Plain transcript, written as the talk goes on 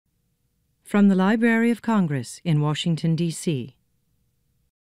From the Library of Congress in Washington, D.C.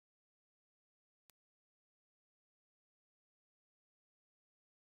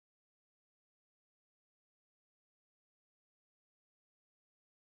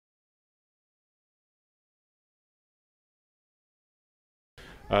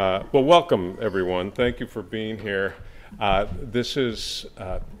 Well, welcome, everyone. Thank you for being here. This is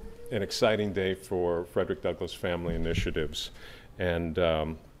an exciting day for Frederick Douglass Family Initiatives. And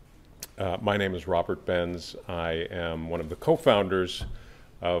my name is Robert Benz. I am one of the co-founders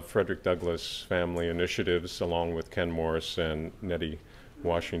of Frederick Douglass Family Initiatives, along with Ken Morris and Nettie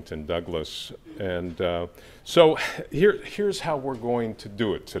Washington Douglass. And so here's how we're going to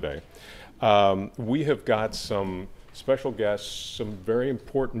do it today. We have got some special guests, some very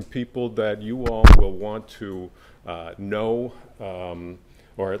important people that you all will want to know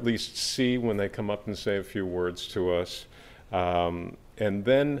or at least see when they come up and say a few words to us. And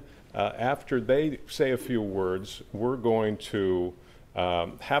then after they say a few words, we're going to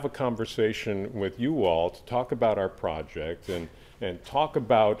have a conversation with you all to talk about our project and talk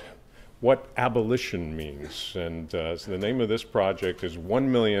about what abolition means. And so the name of this project is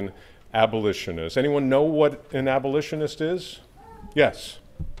 1 Million Abolitionists. Anyone know what an abolitionist is? Yes.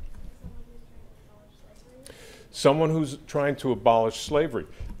 Someone who's trying to abolish slavery.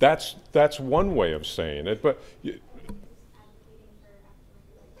 That's one way of saying it, but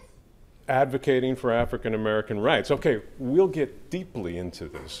advocating for African American rights. Okay, we'll get deeply into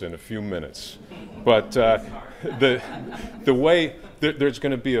this in a few minutes, but the way there's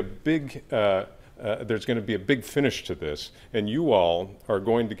going to be a big finish to this, and you all are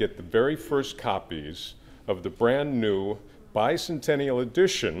going to get the very first copies of the brand new bicentennial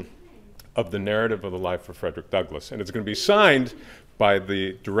edition of the narrative of the life of Frederick Douglass. And it's going to be signed by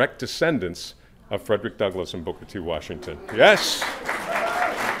the direct descendants of Frederick Douglass and Booker T. Washington. Yes?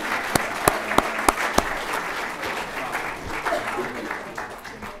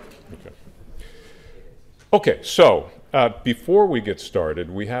 Okay, so before we get started,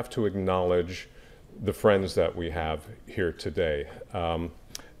 we have to acknowledge the friends that we have here today.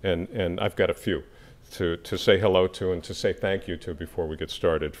 And I've got a few to say hello to and to say thank you to before we get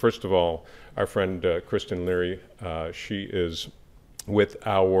started. First of all, our friend Kristen Leary, she is with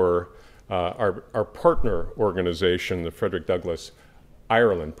our partner organization, the Frederick Douglass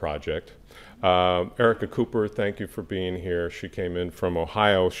Ireland Project. Erica Cooper, thank you for being here. She came in from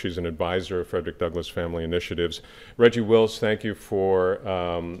Ohio. She's an advisor of Frederick Douglass Family Initiatives. Reggie Wills, thank you for,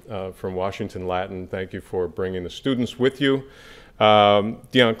 from Washington Latin, thank you for bringing the students with you.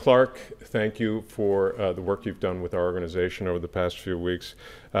 Dion Clark, thank you for the work you've done with our organization over the past few weeks.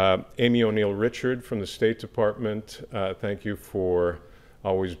 Amy O'Neill Richard from the State Department, thank you for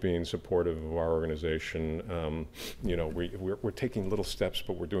always being supportive of our organization. You know, we're taking little steps,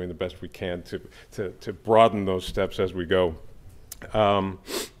 but we're doing the best we can to broaden those steps as we go. Tara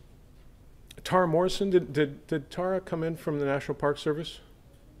Morrison, did Tara come in from the National Park Service?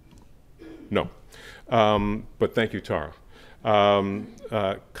 No, but thank you, Tara.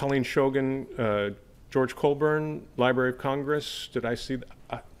 Colleen Shogan, George Colburn, Library of Congress, did I see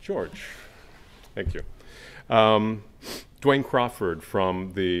that? George, thank you. Dwayne Crawford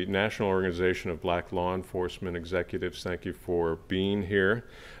from the National Organization of Black Law Enforcement Executives, thank you for being here.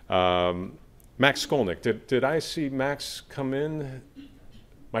 Max Skolnick, did I see Max come in?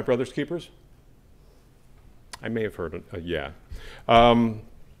 My Brother's Keepers? I may have heard a yeah.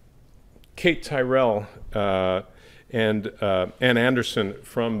 Kate Tyrell and Ann Anderson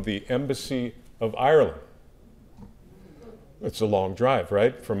from the Embassy of Ireland. It's a long drive,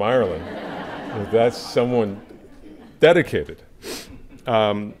 right, from Ireland. That's someone dedicated.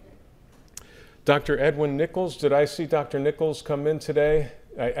 Dr. Edwin Nichols, did I see Dr. Nichols come in today?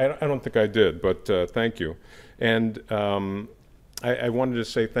 I don't think I did, but thank you. And I wanted to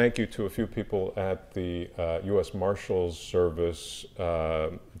say thank you to a few people at the U.S. Marshals Service.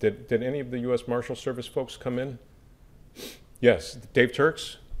 Did any of the U.S. Marshals Service folks come in? Yes, Dave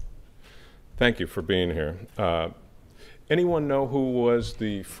Turks? Thank you for being here. Anyone know who was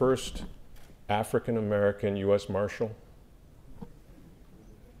the first African-American U.S. Marshal?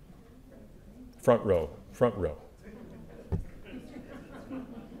 Front row, front row.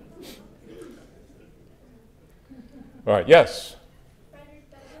 All right, yes.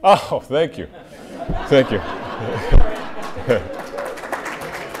 Oh, thank you. Thank you.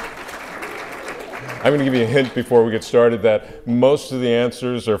 I'm going to give you a hint before we get started that most of the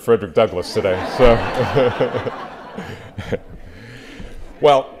answers are Frederick Douglass today. So,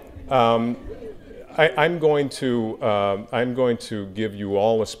 well, I'm going to give you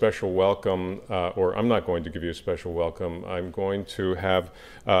all a special welcome, or I'm not going to give you a special welcome. I'm going to have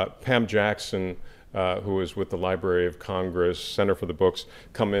Pam Jackson, who is with the Library of Congress, Center for the Books,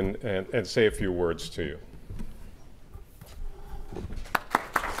 come in and say a few words to you.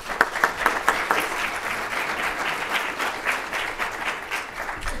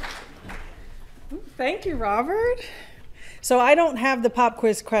 Thank you, Robert. So I don't have the pop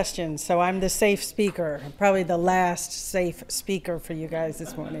quiz questions, so I'm the safe speaker, probably the last safe speaker for you guys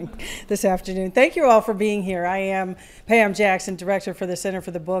this afternoon. Thank you all for being here. I am Pam Jackson, Director for the Center for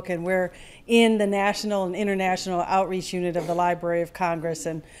the Book, and we're in the National and International Outreach Unit of the Library of Congress.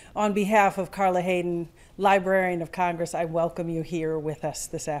 And on behalf of Carla Hayden, Librarian of Congress, I welcome you here with us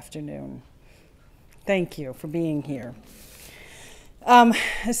this afternoon. Thank you for being here.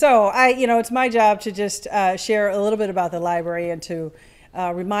 It's my job to just share a little bit about the library and to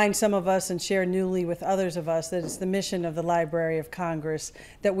remind some of us and share newly with others of us that it's the mission of the Library of Congress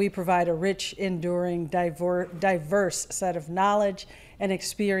that we provide a rich, enduring, diverse set of knowledge and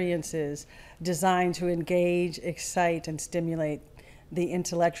experiences designed to engage, excite, and stimulate the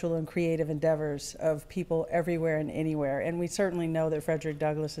intellectual and creative endeavors of people everywhere and anywhere. And we certainly know that Frederick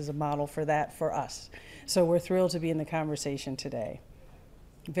Douglass is a model for that for us. So we're thrilled to be in the conversation today.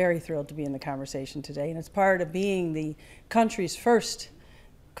 Very thrilled to be in the conversation today. And it's part of being the country's first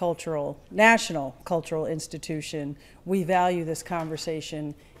national cultural institution. We value this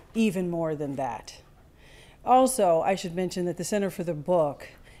conversation even more than that. Also, I should mention that the Center for the Book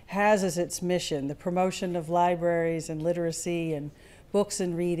has as its mission the promotion of libraries and literacy and books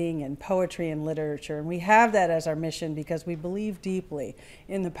and reading and poetry and literature. And we have that as our mission because we believe deeply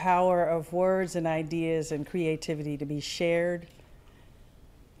in the power of words and ideas and creativity to be shared,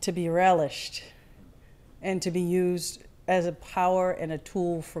 to be relished, and to be used as a power and a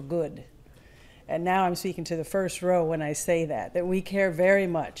tool for good. And now I'm speaking to the first row when I say that we care very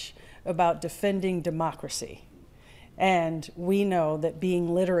much about defending democracy. And we know that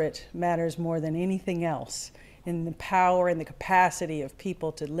being literate matters more than anything else in the power and the capacity of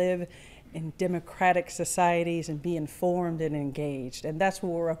people to live in democratic societies and be informed and engaged. And that's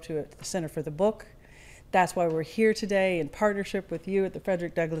what we're up to at the Center for the Book. That's why we're here today in partnership with you at the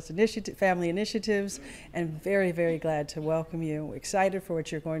Frederick Douglass Family Initiatives, and very, very glad to welcome you. Excited for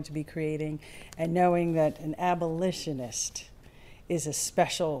what you're going to be creating, and knowing that an abolitionist is a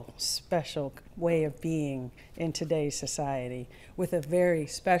special, special way of being in today's society with a very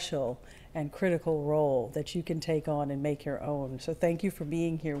special and critical role that you can take on and make your own. So thank you for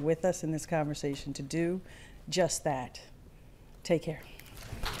being here with us in this conversation to do just that. Take care.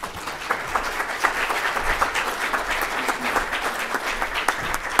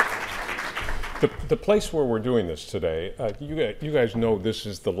 The place where we're doing this today, you guys know this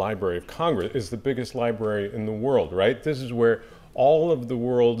is the Library of Congress, is the biggest library in the world, right? This is where all of the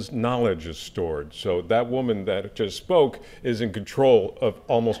world's knowledge is stored. So that woman that just spoke is in control of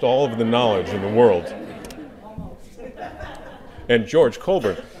almost all of the knowledge in the world. And George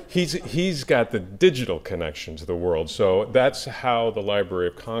Colburn, he's got the digital connection to the world. So that's how the Library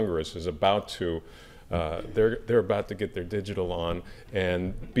of Congress is about to, they're about to get their digital on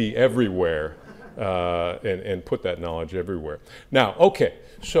and be everywhere. And put that knowledge everywhere. Now, okay,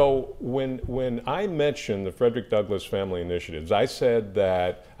 so when I mentioned the Frederick Douglass Family Initiatives, I said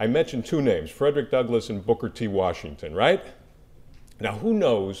that I mentioned two names, Frederick Douglass and Booker T. Washington, right? Now, who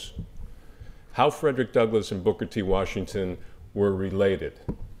knows how Frederick Douglass and Booker T. Washington were related?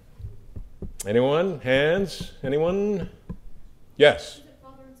 Anyone? Hands? Anyone? Yes? Is it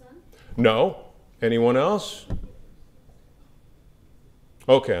father and son? No? Anyone else?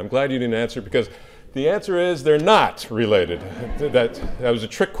 Okay, I'm glad you didn't answer because the answer is they're not related. That was a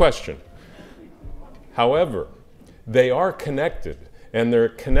trick question. However, they are connected, and they're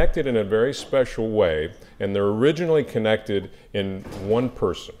connected in a very special way, and they're originally connected in one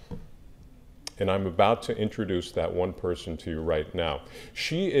person. And I'm about to introduce that one person to you right now.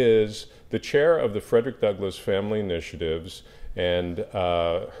 She is the chair of the Frederick Douglass Family Initiatives, and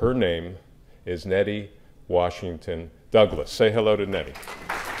her name is Nettie Washington Douglass. Say hello to Nettie.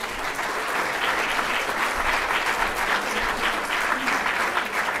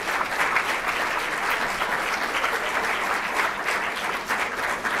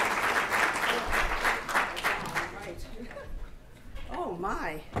 Oh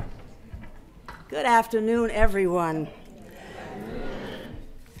my. Good afternoon, everyone.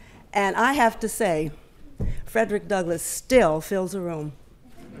 And I have to say, Frederick Douglass still fills a room.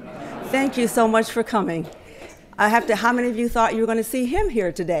 Thank you so much for coming. How many of you thought you were going to see him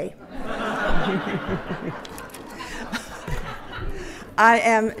here today? I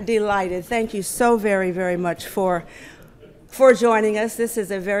am delighted. Thank you so very, very much for joining us. This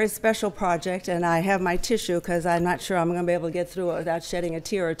is a very special project, and I have my tissue because I'm not sure I'm going to be able to get through it without shedding a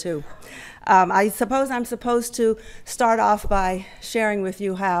tear or two. I suppose I'm supposed to start off by sharing with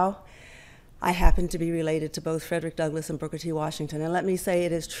you how I happen to be related to both Frederick Douglass and Booker T. Washington. And let me say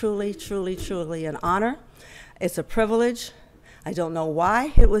it is truly, truly, truly an honor. It's a privilege. I don't know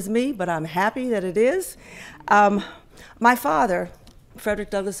why it was me, but I'm happy that it is. My father, Frederick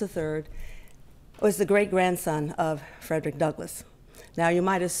Douglass III, was the great-grandson of Frederick Douglass. Now, you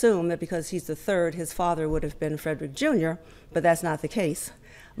might assume that because he's the third, his father would have been Frederick Jr., but that's not the case.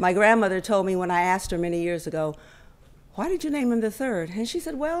 My grandmother told me when I asked her many years ago, why did you name him the third? And she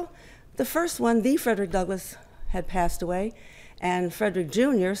said, well, the first one, the Frederick Douglass, had passed away, and Frederick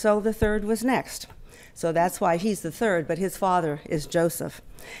Jr., so the third was next. So that's why he's the third, but his father is Joseph.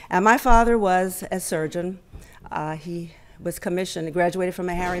 And my father was a surgeon. He was commissioned, graduated from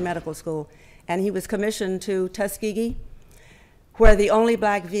a Harry Medical School, and he was commissioned to Tuskegee, where the only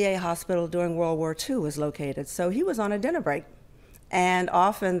black VA hospital during World War II was located. So he was on a dinner break. And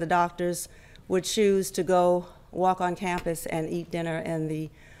often the doctors would choose to go walk on campus and eat dinner in the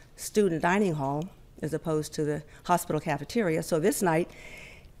student dining hall as opposed to the hospital cafeteria. So this night,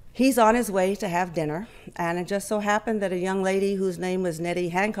 he's on his way to have dinner, and it just so happened that a young lady whose name was Nettie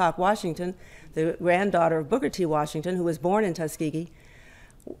Hancock Washington, the granddaughter of Booker T. Washington, who was born in Tuskegee,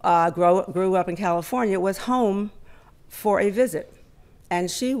 grew up in California, was home for a visit. And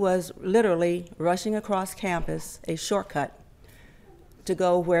she was literally rushing across campus, a shortcut, to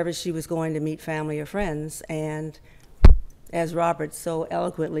go wherever she was going to meet family or friends. And as Robert so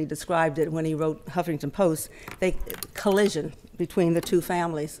eloquently described it when he wrote Huffington Post, collision between the two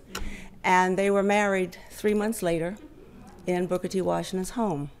families. And they were married 3 months later in Booker T. Washington's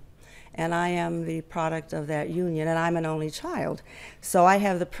home. And I am the product of that union, and I'm an only child. So I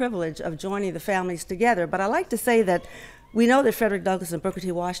have the privilege of joining the families together. But I like to say that we know that Frederick Douglass and Booker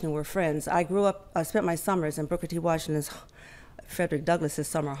T. Washington were friends. I spent my summers in Booker T. Washington's, Frederick Douglass's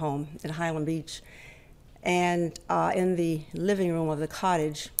summer home in Highland Beach. And in the living room of the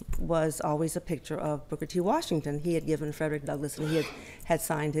cottage was always a picture of Booker T. Washington. He had given Frederick Douglass, and he had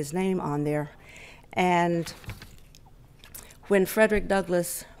signed his name on there. And when Frederick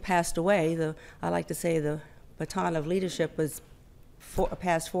Douglass passed away, I like to say the baton of leadership was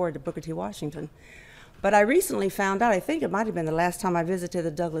passed forward to Booker T. Washington. But I recently found out, I think it might have been the last time I visited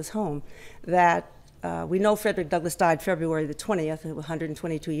the Douglass home, that we know Frederick Douglass died February the 20th,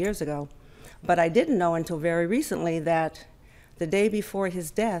 122 years ago. But I didn't know until very recently that the day before his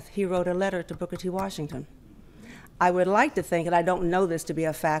death, he wrote a letter to Booker T. Washington. I would like to think, and I don't know this to be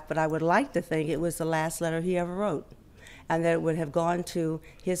a fact, but I would like to think it was the last letter he ever wrote, and that it would have gone to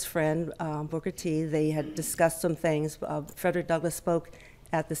his friend, Booker T. They had discussed some things. Frederick Douglass spoke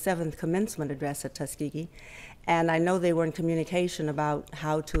at the 7th commencement address at Tuskegee, and I know they were in communication about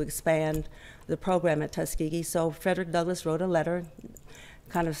how to expand the program at Tuskegee. So Frederick Douglass wrote a letter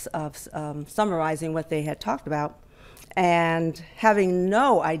kind of summarizing what they had talked about, and having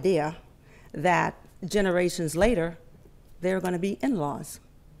no idea that generations later, they were going to be in-laws,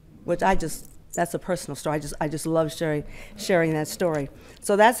 which that's a personal story. I just love sharing that story.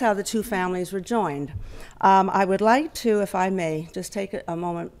 So that's how the two families were joined. I would like to, if I may, just take a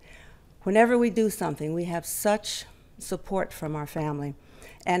moment. Whenever we do something, we have such support from our family.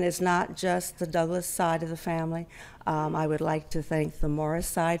 And it's not just the Douglass side of the family. I would like to thank the Morris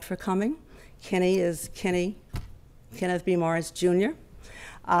side for coming. Kenneth B. Morris Jr.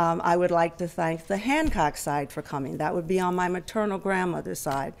 I would like to thank the Hancock side for coming. That would be on my maternal grandmother's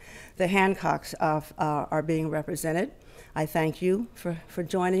side. The Hancocks are being represented. I thank you for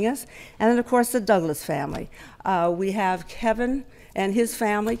joining us. And then, of course, the Douglass family. We have Kevin and his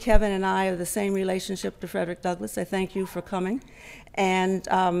family. Kevin and I have the same relationship to Frederick Douglass. I thank you for coming. And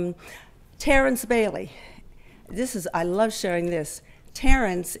Terrence Bailey. I love sharing this.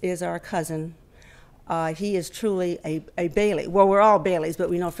 Terrence is our cousin. He is truly a Bailey. Well, we're all Baileys, but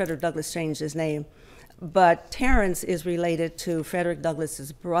we know Frederick Douglass changed his name. But Terrence is related to Frederick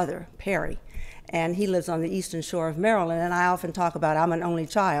Douglass's brother, Perry. And he lives on the eastern shore of Maryland. And I often talk about, I'm an only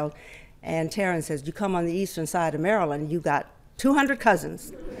child. And Terrence says, you come on the eastern side of Maryland, you got 200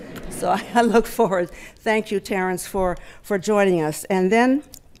 cousins. So I look forward. Thank you, Terrence, for joining us. And then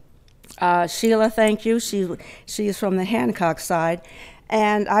Sheila, thank you. She is from the Hancock side.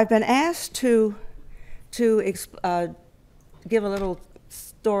 And I've been asked to give a little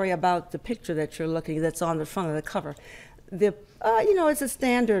story about the picture that you're looking that's on the front of the cover. It's a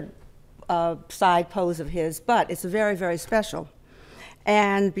standard side pose of his, but it's very, very special.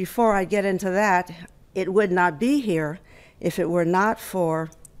 And before I get into that, it would not be here if it were not for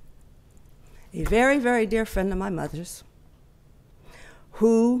a very, very dear friend of my mother's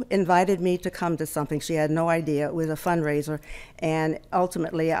who invited me to come to something. She had no idea. It was a fundraiser, and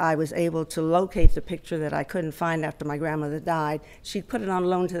ultimately I was able to locate the picture that I couldn't find after my grandmother died. She'd put it on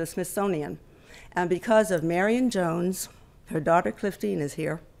loan to the Smithsonian. And because of Marion Jones, her daughter Cliftine is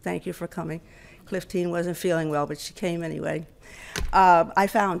here. Thank you for coming. Cliftine wasn't feeling well, but she came anyway. I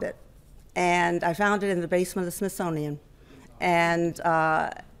found it, and I found it in the basement of the Smithsonian. And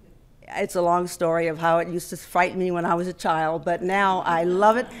it's a long story of how it used to frighten me when I was a child, but now I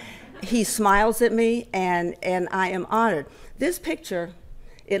love it. He smiles at me, and I am honored. This picture,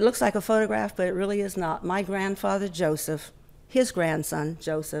 it looks like a photograph, but it really is not. My grandfather, Joseph, his grandson,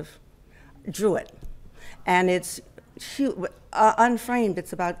 Joseph, drew it. And it's unframed.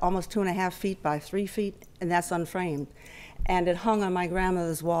 It's about almost 2.5 feet by 3 feet, and that's unframed. And it hung on my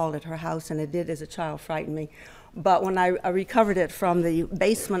grandmother's wall at her house, and it did, as a child, frighten me. But when I recovered it from the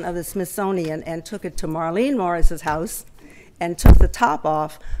basement of the Smithsonian and took it to Marlene Morris's house and took the top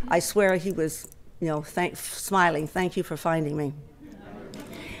off, I swear he was, smiling. Thank you for finding me.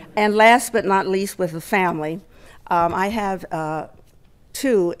 And last but not least, with the family, I have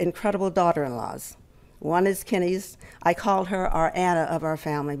 2 incredible daughter-in-laws. One is Kinney's. I call her our Anna of our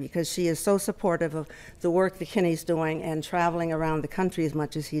family because she is so supportive of the work that Kinney's doing and traveling around the country as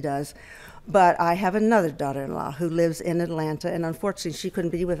much as he does. But I have another daughter-in-law who lives in Atlanta, and unfortunately she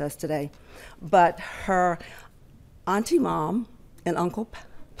couldn't be with us today. But her auntie mom and Uncle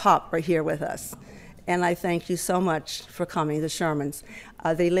Pop are here with us. And I thank you so much for coming, the Shermans.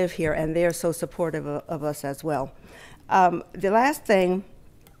 They live here, and they're so supportive of us as well. The last thing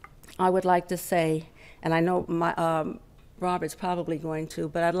I would like to say, and I know Robert's probably going to,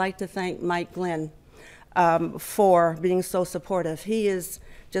 but I'd like to thank Mike Glenn for being so supportive. He is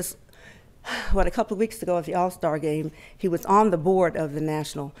just, a couple of weeks ago at the All-Star game, he was on the board of the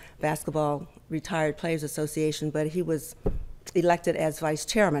National Basketball Retired Players Association, but he was elected as vice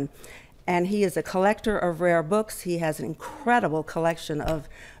chairman. And he is a collector of rare books. He has an incredible collection of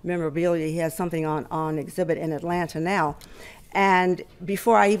memorabilia. He has something on exhibit in Atlanta now. And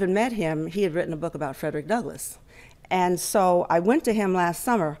before I even met him, he had written a book about Frederick Douglass. And so I went to him last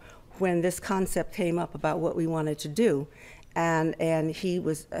summer when this concept came up about what we wanted to do. And he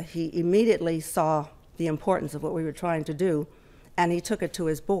immediately saw the importance of what we were trying to do, and he took it to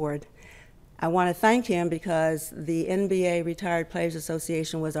his board. I want to thank him because the NBA Retired Players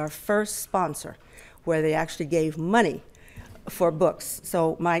Association was our first sponsor, where they actually gave money for books.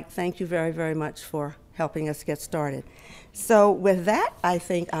 So Mike, thank you very, very much for helping us get started. So with that, I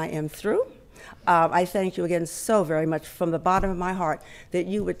think I am through. I thank you again so very much from the bottom of my heart that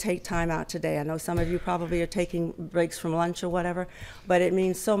you would take time out today. I know some of you probably are taking breaks from lunch or whatever, but it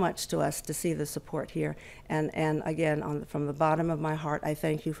means so much to us to see the support here. And again, from the bottom of my heart, I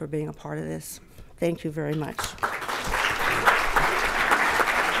thank you for being a part of this. Thank you very much.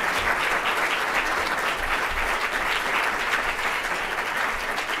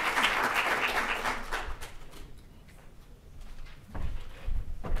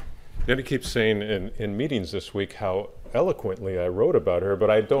 Nettie keeps saying in meetings this week how eloquently I wrote about her, but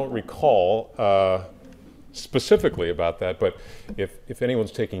I don't recall specifically about that. But if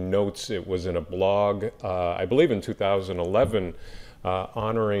anyone's taking notes, it was in a blog, I believe in 2011,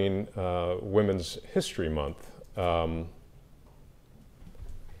 honoring Women's History Month.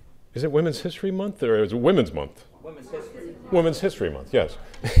 Is it Women's History Month or is it Women's Month? Women's History. Women's History Month, yes.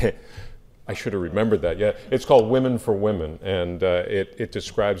 I should have remembered that. Yeah, it's called Women for Women, and it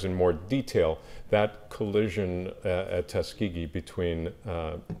describes in more detail that collision at Tuskegee between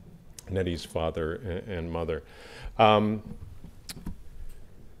Nettie's father and mother.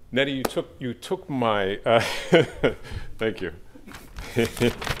 Nettie, you took my thank you.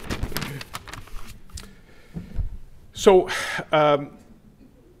 So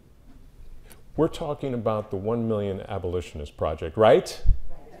we're talking about the 1 Million Abolitionist Project, right?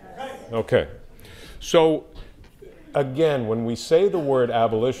 Okay. So again, when we say the word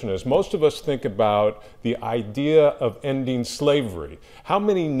abolitionist, most of us think about the idea of ending slavery. How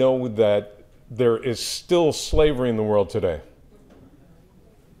many know that there is still slavery in the world today?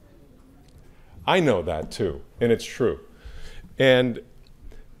 I know that too, and it's true. And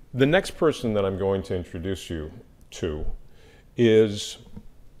the next person that I'm going to introduce you to is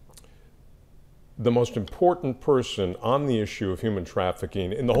the most important person on the issue of human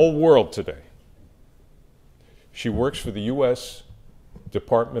trafficking in the whole world today. She works for the U.S.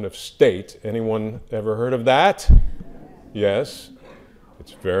 Department of State. Anyone ever heard of that? Yes.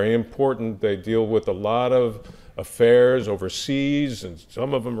 It's very important. They deal with a lot of affairs overseas and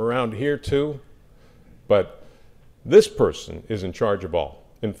some of them around here too. But This person is in charge of all.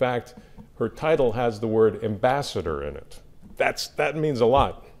 In fact, her title has the word ambassador in it. That means a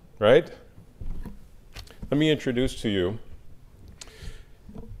lot, right? Let me introduce to you,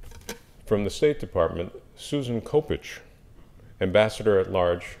 from the State Department, Susan Kopich, Ambassador at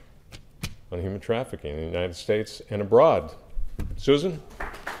Large on Human Trafficking in the United States and abroad. Susan?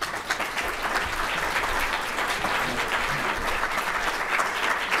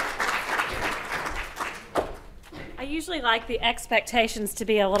 I usually like the expectations to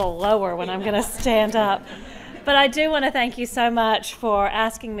be a little lower when I'm going to stand up. But I do want to thank you so much for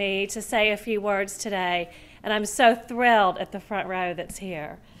asking me to say a few words today, and I'm so thrilled at the front row that's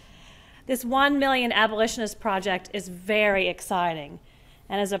here. This 1 Million Abolitionist Project is very exciting,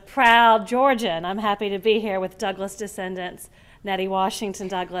 and as a proud Georgian, I'm happy to be here with Douglass descendants, Nettie Washington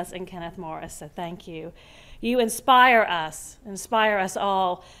Douglass and Kenneth Morris, so thank you. You inspire us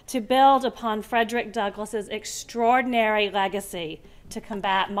all, to build upon Frederick Douglass's extraordinary legacy to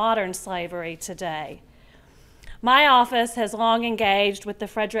combat modern slavery today. My office has long engaged with the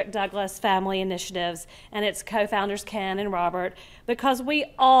Frederick Douglass Family Initiatives and its co-founders Ken and Robert because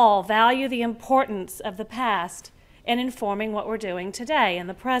we all value the importance of the past in informing what we're doing today in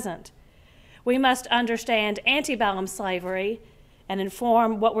the present. We must understand antebellum slavery and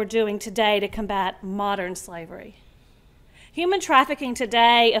inform what we're doing today to combat modern slavery. Human trafficking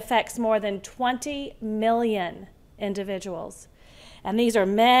today affects more than 20 million individuals, and these are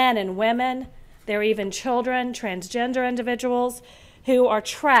men and women. There are even children, transgender individuals who are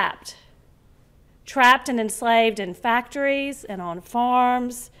trapped and enslaved in factories and on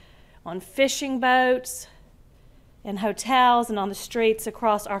farms, on fishing boats, in hotels, and on the streets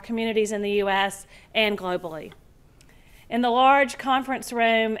across our communities in the U.S. and globally. In the large conference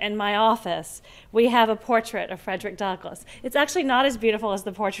room in my office, we have a portrait of Frederick Douglass. It's actually not as beautiful as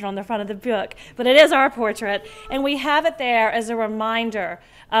the portrait on the front of the book, but it is our portrait, and we have it there as a reminder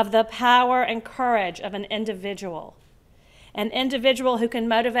of the power and courage of an individual who can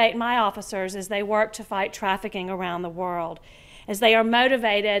motivate my officers as they work to fight trafficking around the world, as they are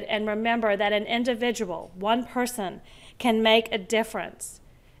motivated and remember that an individual, one person, can make a difference,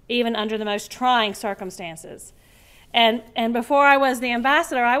 even under the most trying circumstances. And before I was the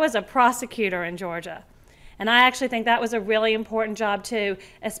ambassador, I was a prosecutor in Georgia. And I actually think that was a really important job too,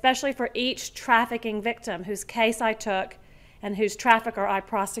 especially for each trafficking victim whose case I took and whose trafficker I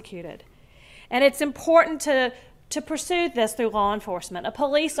prosecuted. And it's important to pursue this through law enforcement. A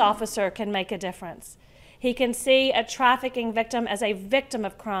police officer can make a difference. He can see a trafficking victim as a victim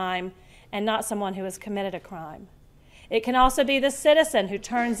of crime and not someone who has committed a crime. It can also be the citizen who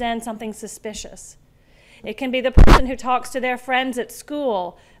turns in something suspicious. It can be the person who talks to their friends at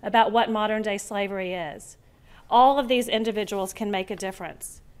school about what modern-day slavery is. All of these individuals can make a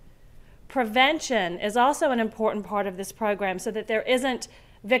difference. Prevention is also an important part of this program so that there isn't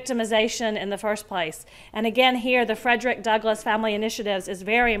victimization in the first place. And again here, the Frederick Douglass Family Initiatives is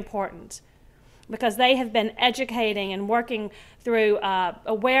very important because they have been educating and working through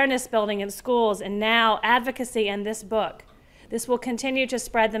awareness building in schools and now advocacy in this book. This will continue to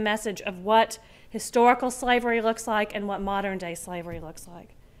spread the message of what historical slavery looks like and what modern-day slavery looks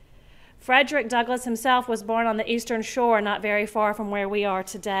like. Frederick Douglass himself was born on the Eastern Shore, not very far from where we are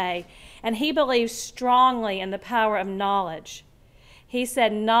today, and he believed strongly in the power of knowledge. He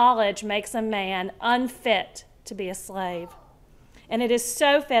said knowledge makes a man unfit to be a slave. And it is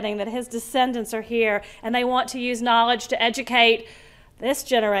so fitting that his descendants are here and they want to use knowledge to educate this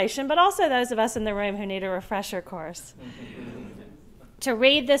generation, but also those of us in the room who need a refresher course. To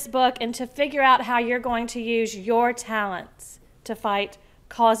read this book and to figure out how you're going to use your talents to fight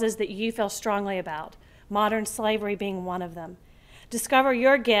causes that you feel strongly about, modern slavery being one of them. Discover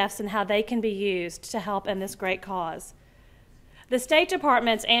your gifts and how they can be used to help in this great cause. The State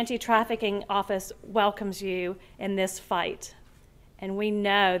Department's Anti-Trafficking Office welcomes you in this fight, and we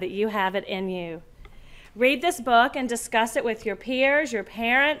know that you have it in you. Read this book and discuss it with your peers, your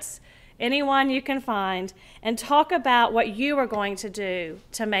parents, anyone you can find, and talk about what you are going to do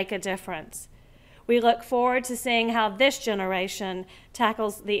to make a difference. We look forward to seeing how this generation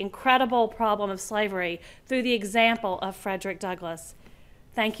tackles the incredible problem of slavery through the example of Frederick Douglass.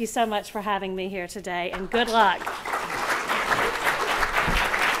 Thank you so much for having me here today, and good luck.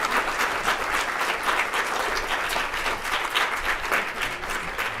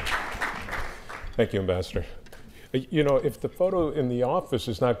 Thank you, Ambassador. You know, if the photo in the office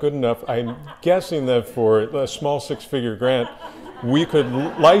is not good enough, I'm guessing that for a small six-figure grant, we could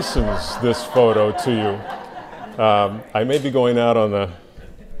license this photo to you. I may be going out on the...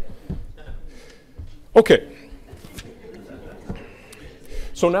 Okay.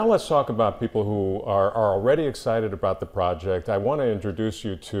 So now let's talk about people who are already excited about the project. I want to introduce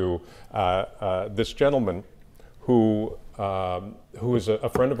you to this gentleman who is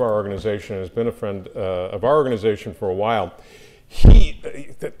a friend of our organization, has been a friend of our organization for a while.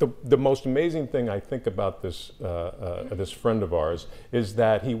 The most amazing thing I think about this friend of ours is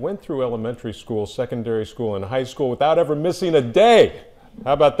that he went through elementary school, secondary school, and high school without ever missing a day.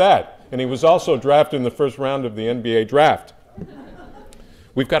 How about that? And he was also drafted in the first round of the NBA draft.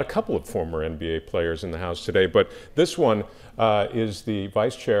 We've got a couple of former NBA players in the house today, but this one is the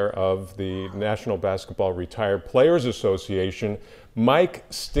vice chair of the National Basketball Retired Players Association, Mike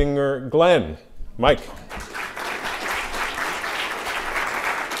Stinger Glenn. Mike.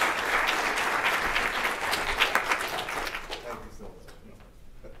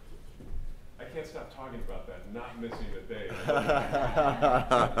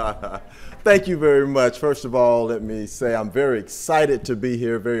 Thank you very much. First of all, let me say I'm very excited to be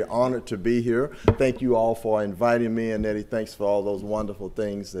here, very honored to be here. Thank you all for inviting me, and Nettie, thanks for all those wonderful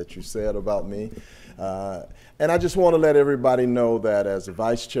things that you said about me. And I just want to let everybody know that as the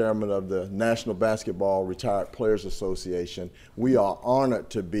vice chairman of the National Basketball Retired Players Association, we are honored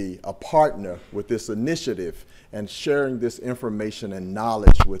to be a partner with this initiative and sharing this information and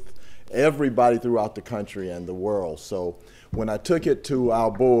knowledge with everybody throughout the country and the world. So when I took it to our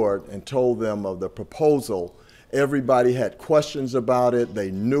board and told them of the proposal, everybody had questions about it.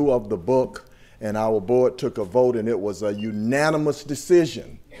 They knew of the book, and our board took a vote, and it was a unanimous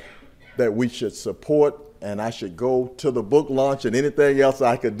decision that we should support, and I should go to the book launch and anything else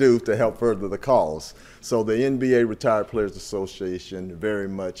I could do to help further the cause. So the NBA Retired Players Association very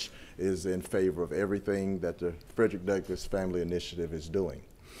much is in favor of everything that the Frederick Douglass Family Initiative is doing.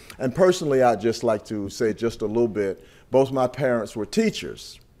 And personally, I'd just like to say just a little bit, both my parents were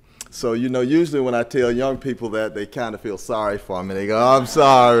teachers. So, you know, usually when I tell young people that, they kind of feel sorry for me. They go, I'm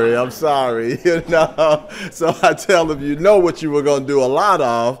sorry, you know. So I tell them, you know what you were going to do a lot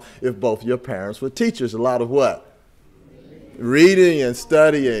of if both your parents were teachers. A lot of what? Reading and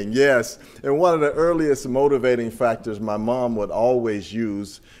studying, yes. And one of the earliest motivating factors my mom would always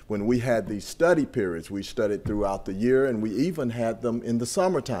use when we had these study periods, we studied throughout the year, and we even had them in the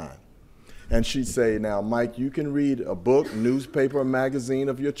summertime. And she'd say, now, Mike, you can read a book, newspaper, magazine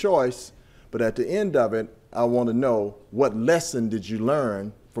of your choice, but at the end of it, I want to know, what lesson did you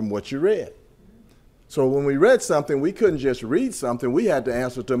learn from what you read? So when we read something, we couldn't just read something. We had to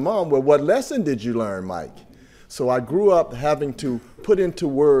answer to Mom, well, what lesson did you learn, Mike? So I grew up having to put into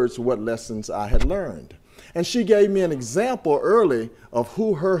words what lessons I had learned. And she gave me an example early of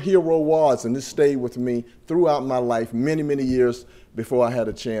who her hero was, and this stayed with me throughout my life, many, many years before I had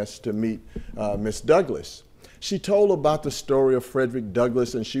a chance to meet Miss Douglass. She told about the story of Frederick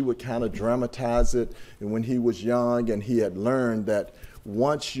Douglass, and she would kind of dramatize it. And when he was young and he had learned that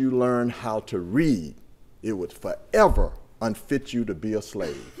once you learn how to read, it would forever unfit you to be a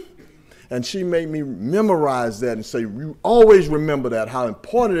slave. And she made me memorize that and say, you always remember that, how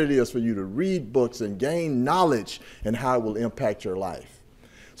important it is for you to read books and gain knowledge and how it will impact your life.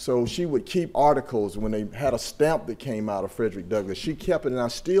 So she would keep articles when they had a stamp that came out of Frederick Douglass. She kept it, and I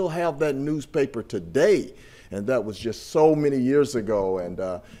still have that newspaper today. And that was just so many years ago. And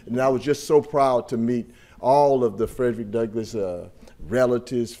I was just so proud to meet all of the Frederick Douglass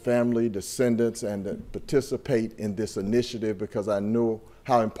relatives, family, descendants, and participate in this initiative because I knew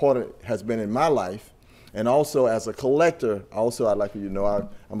how important it has been in my life. And also as a collector, also I'd like you to know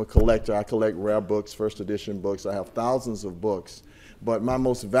I'm a collector. I collect rare books, first edition books. I have thousands of books. But my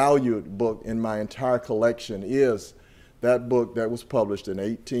most valued book in my entire collection is that book that was published in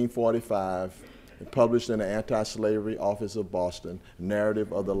 1845, published in the Anti-Slavery Office of Boston,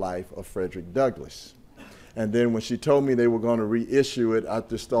 Narrative of the Life of Frederick Douglass. And then when she told me they were going to reissue it, I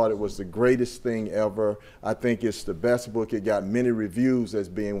just thought it was the greatest thing ever. I think it's the best book. It got many reviews as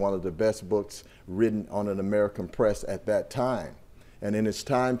being one of the best books written on an American press at that time. And in its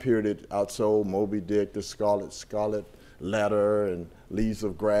time period, it outsold Moby Dick, The Scarlet Letter, and Leaves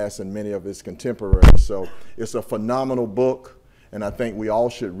of Grass, and many of its contemporaries. So it's a phenomenal book, and I think we all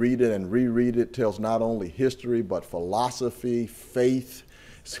should read it and reread it. It tells not only history, but philosophy, faith.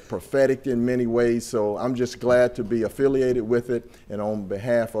 It's prophetic in many ways, so I'm just glad to be affiliated with it. And on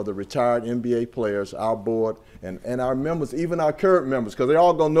behalf of the retired NBA players, our board, and our members, even our current members, because they're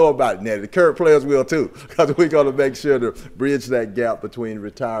all going to know about it, Nettie. The current players will too, because we're going to make sure to bridge that gap between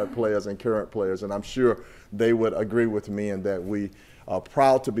retired players and current players. And I'm sure they would agree with me in that we are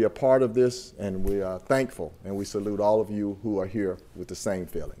proud to be a part of this, and we are thankful, and we salute all of you who are here with the same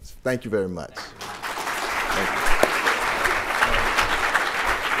feelings. Thank you very much. Thank you.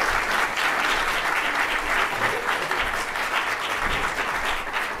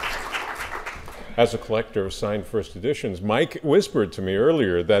 as a collector of signed first editions. Mike whispered to me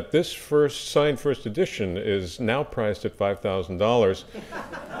earlier that this signed first edition is now priced at $5,000.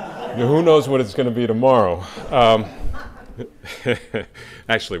 Who knows what it's going to be tomorrow?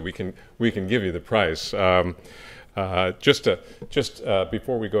 Actually, we can give you the price. Just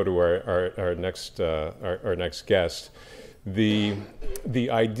before we go to our next guest, the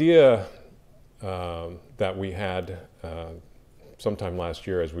idea that we had sometime last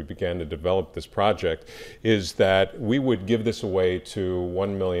year as we began to develop this project is that we would give this away to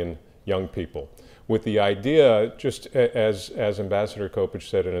 1 million young people, with the idea, just as Ambassador Kopich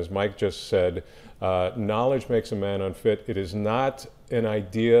said and as Mike just said, knowledge makes a man unfit. It is not an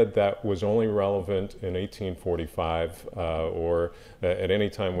idea that was only relevant in 1845 or at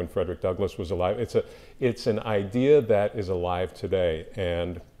any time when Frederick Douglass was alive. It's an idea that is alive today,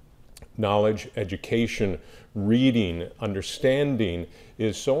 and knowledge, education, reading, understanding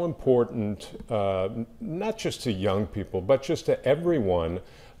is so important, not just to young people, but just to everyone,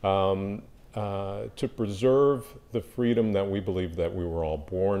 to preserve the freedom that we believe that we were all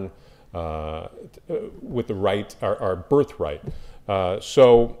born with the right, our birthright.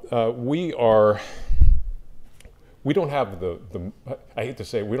 We don't have I hate to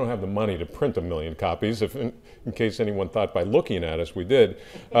say, we don't have the money to print 1 million copies, in case anyone thought by looking at us we did.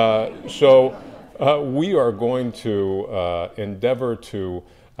 We are going to endeavor to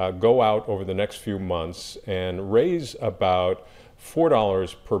go out over the next few months and raise about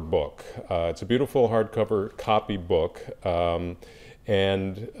 $4 per book. It's a beautiful hardcover copy book,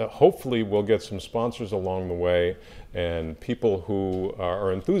 and hopefully we'll get some sponsors along the way and people who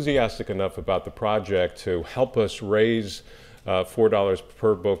are enthusiastic enough about the project to help us raise $4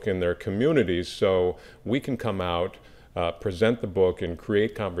 per book in their communities so we can come out, present the book, and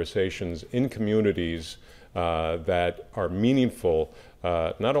create conversations in communities that are meaningful,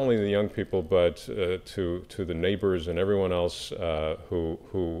 not only to the young people, but to the neighbors and everyone else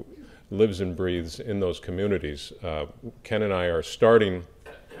who lives and breathes in those communities. Ken and I are starting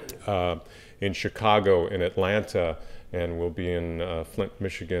in Chicago, in Atlanta, and we'll be in Flint,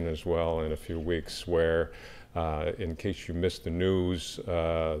 Michigan as well in a few weeks, where in case you missed the news,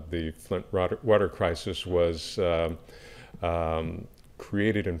 the Flint water crisis was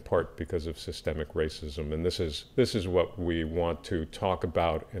created in part because of systemic racism, and this is what we want to talk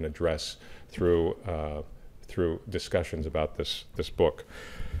about and address through discussions about this book.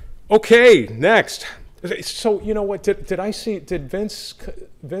 Okay, next. So you know what? Did I see? Did Vince?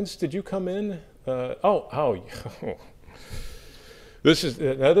 Did you come in?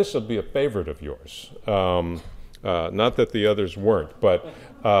 This will be a favorite of yours. Not that the others weren't, but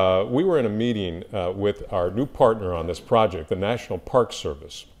we were in a meeting with our new partner on this project, the National Park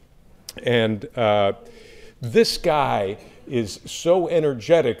Service, and this guy is so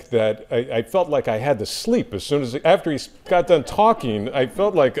energetic that I felt like I had to sleep as soon as after he got done talking. I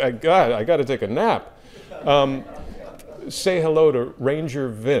felt like I got to take a nap. Say hello to Ranger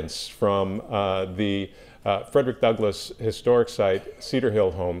Vince from the Frederick Douglass Historic Site, Cedar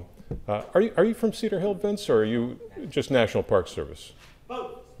Hill home. Are you from Cedar Hill, Vince, or are you just National Park Service?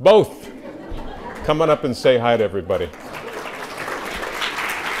 Both. Both. Come on up and say hi to everybody.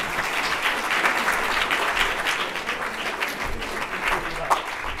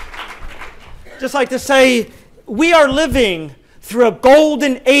 Just like to say, we are living through a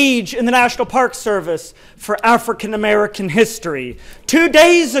golden age in the National Park Service for African American history. 2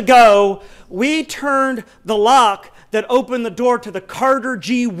 days ago, we turned the lock that opened the door to the Carter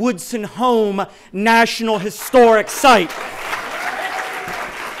G. Woodson Home National Historic Site.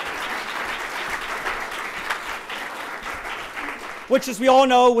 Which, as we all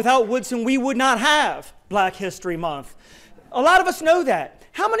know, without Woodson, we would not have Black History Month. A lot of us know that.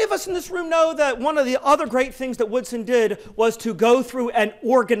 How many of us in this room know that one of the other great things that Woodson did was to go through and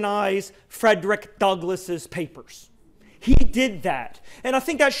organize Frederick Douglass's papers? He did that. And I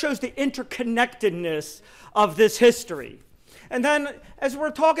think that shows the interconnectedness of this history. And then, as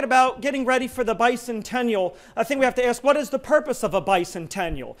we're talking about getting ready for the bicentennial, I think we have to ask, what is the purpose of a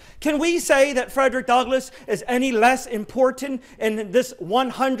bicentennial? Can we say that Frederick Douglass is any less important in this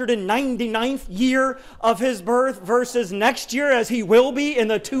 199th year of his birth versus next year, as he will be in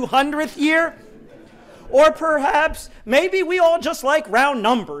the 200th year? Or perhaps, maybe we all just like round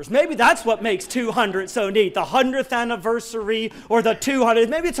numbers. Maybe that's what makes 200 so neat, the 100th anniversary or the 200th.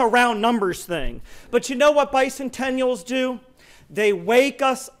 Maybe it's a round numbers thing. But you know what bicentennials do? They wake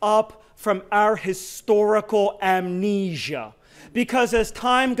us up from our historical amnesia. because as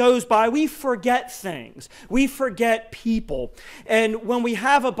time goes by, we forget things. We forget people. And when we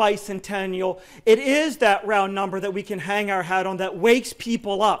have a bicentennial, it is that round number that we can hang our hat on that wakes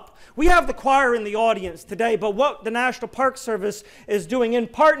people up. We have the choir in the audience today, but what the National Park Service is doing in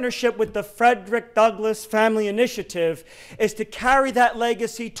partnership with the Frederick Douglass Family Initiative is to carry that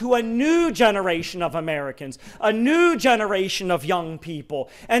legacy to a new generation of Americans, a new generation of young people,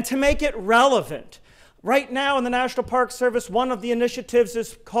 and to make it relevant. Right now in the National Park Service, one of the initiatives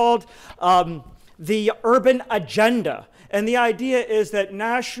is called the Urban Agenda. And the idea is that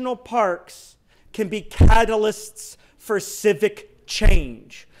national parks can be catalysts for civic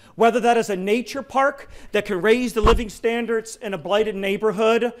change. Whether that is a nature park that can raise the living standards in a blighted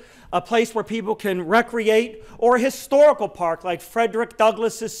neighborhood, a place where people can recreate, or a historical park like Frederick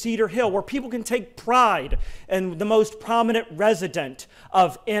Douglass's Cedar Hill, where people can take pride in the most prominent resident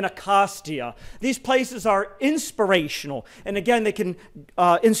of Anacostia. These places are inspirational, and again, they can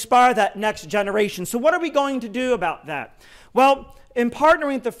inspire that next generation. So what are we going to do about that? Well, in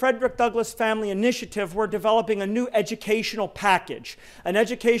partnering with the Frederick Douglass Family Initiative, we're developing a new educational package. An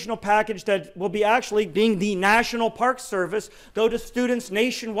educational package that will be actually, being the National Park Service, go to students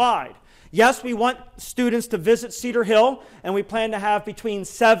nationwide. Yes, we want students to visit Cedar Hill, and we plan to have between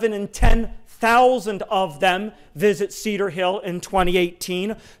 7,000 and 10,000 of them visit Cedar Hill in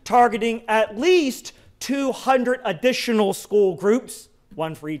 2018, targeting at least 200 additional school groups,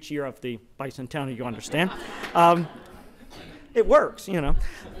 one for each year of the bicentennial, you understand. It works, you know.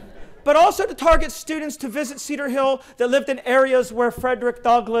 But also to target students to visit Cedar Hill that lived in areas where Frederick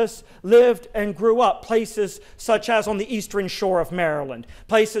Douglass lived and grew up, places such as on the eastern shore of Maryland,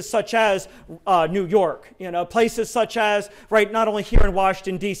 places such as New York, you know, places such as, right, not only here in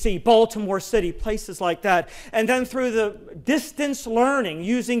Washington, D.C., Baltimore City, places like that. And then through the distance learning,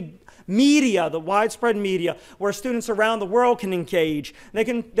 using media, the widespread media, where students around the world can engage.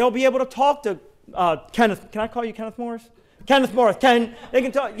 They'll be able to talk to Kenneth. Can I call you Kenneth Morris? Kenneth Morris, they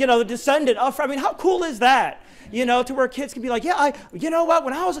can talk, you know, the descendant of, I mean, how cool is that? You know, to where kids can be like, yeah, you know what,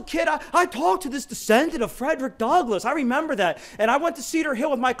 when I was a kid, I talked to this descendant of Frederick Douglass. I remember that. And I went to Cedar Hill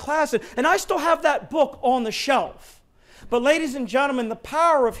with my class, and I still have that book on the shelf. But ladies and gentlemen, the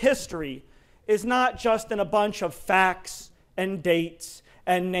power of history is not just in a bunch of facts and dates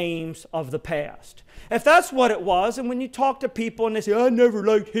and names of the past. If that's what it was, and when you talk to people and they say, I never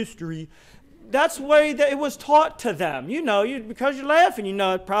liked history, that's the way that it was taught to them. You know, because you're laughing, you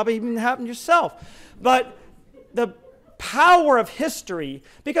know it probably even happened yourself. But the power of history,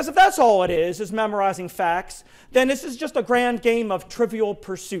 because if that's all it is memorizing facts, then this is just a grand game of Trivial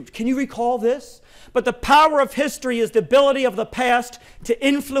Pursuit. Can you recall this? But the power of history is the ability of the past to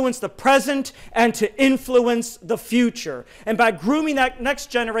influence the present and to influence the future. And by grooming that next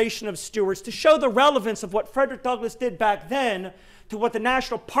generation of stewards to show the relevance of what Frederick Douglass did back then to what the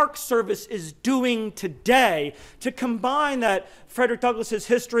National Park Service is doing today, to combine that Frederick Douglass's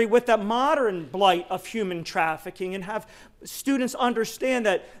history with that modern blight of human trafficking and have students understand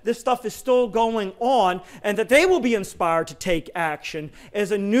that this stuff is still going on and that they will be inspired to take action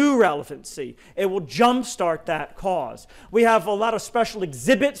is a new relevancy. It will jumpstart that cause. We have a lot of special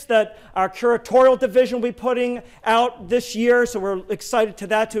exhibits that our curatorial division will be putting out this year, so we're excited to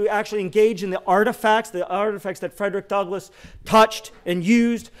that, to actually engage in the artifacts that Frederick Douglass touched and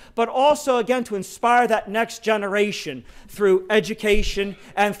used, but also, again, to inspire that next generation through education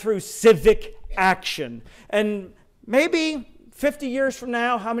and through civic action. And maybe 50 years from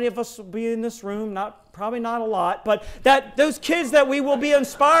now, how many of us will be in this room? Probably not a lot, but that those kids that we will be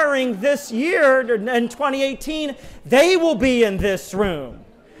inspiring this year in 2018, they will be in this room.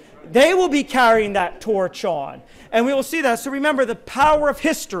 They will be carrying that torch on. And we will see that. So remember, the power of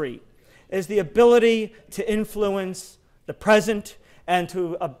history is the ability to influence the present and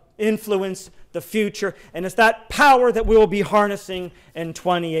to influence the future. And it's that power that we will be harnessing in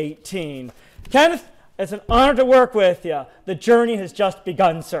 2018. Kenneth, it's an honor to work with you. The journey has just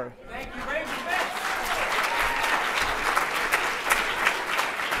begun, sir. Thank you very much.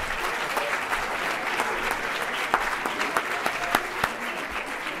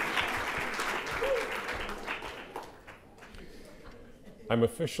 I'm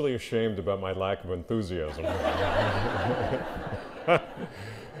officially ashamed about my lack of enthusiasm.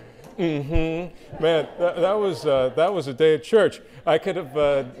 Man, that was a day at church. I could have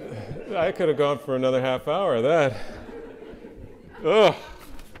gone for another half hour of that. Ugh.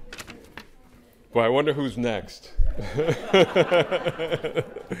 Boy, I wonder who's next.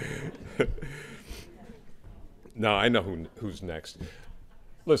 No, I know who's next.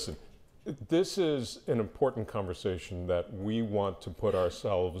 Listen, This is an important conversation that we want to put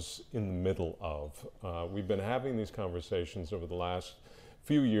ourselves in the middle of. We've been having these conversations over the last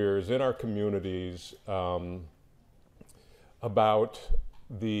few years in our communities about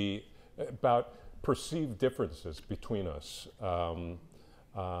perceived differences between us. One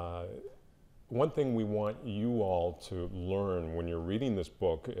thing we want you all to learn when you're reading this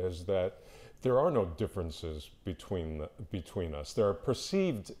book is that there are no differences between us. There are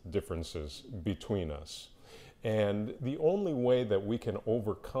perceived differences between us. And the only way that we can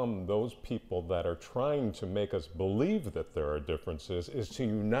overcome those people that are trying to make us believe that there are differences is to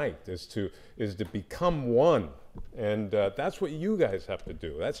unite, is to become one. And that's what you guys have to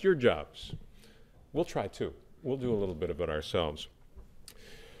do. That's your jobs. We'll try too. We'll do a little bit of it ourselves.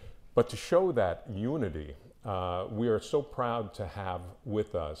 But to show that unity, we are so proud to have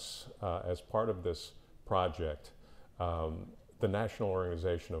with us, as part of this project, the National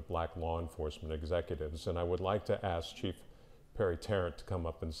Organization of Black Law Enforcement Executives. And I would like to ask Chief Perry Tarrant to come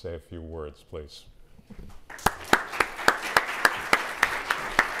up and say a few words, please.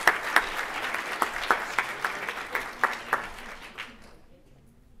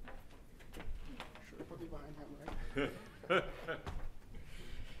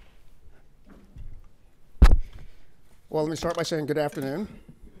 Well, let me start by saying good afternoon.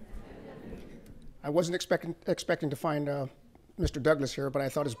 I wasn't expecting to find Mr. Douglass here, but I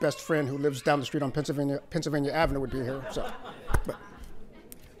thought his best friend who lives down the street on Pennsylvania Avenue would be here. So,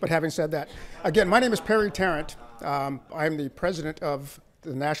 but having said that, again, my name is Perry Tarrant. I'm the president of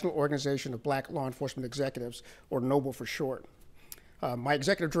the National Organization of Black Law Enforcement Executives, or NOBLE for short. My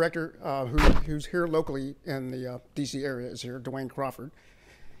executive director, who's here locally in the DC area, is here, Dwayne Crawford.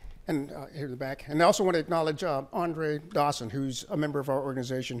 And here in the back. And I also want to acknowledge Andre Dawson, who's a member of our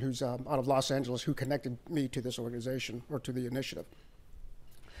organization, who's out of Los Angeles, who connected me to this organization, or to the initiative.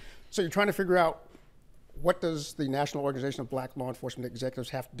 So you're trying to figure out, what does the National Organization of Black Law Enforcement Executives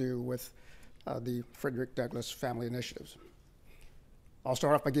have to do with the Frederick Douglass Family Initiatives? I'll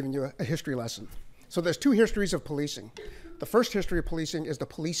start off by giving you a history lesson. So there's two histories of policing. The first history of policing is the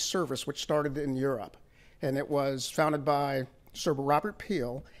police service, which started in Europe. And it was founded by Sir Robert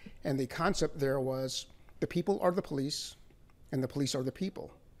Peel. And the concept there was, the people are the police, and the police are the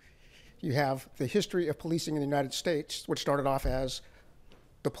people. You have the history of policing in the United States, which started off as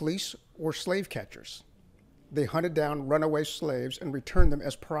the police were slave catchers. They hunted down runaway slaves and returned them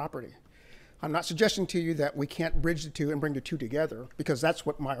as property. I'm not suggesting to you that we can't bridge the two and bring the two together, because that's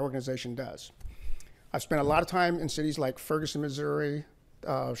what my organization does. I've spent a lot of time in cities like Ferguson, Missouri,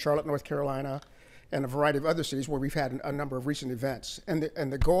 Charlotte, North Carolina, and a variety of other cities where we've had a number of recent events. And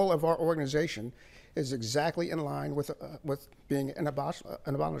the goal of our organization is exactly in line with being an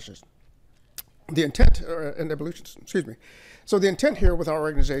abolitionist. The intent, an abolitionist, excuse me. So the intent here with our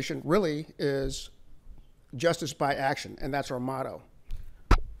organization really is justice by action, and that's our motto.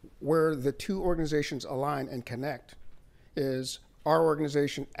 Where the two organizations align and connect is our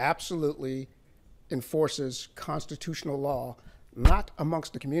organization absolutely enforces constitutional law, not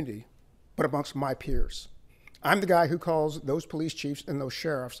amongst the community, but amongst my peers. I'm the guy who calls those police chiefs and those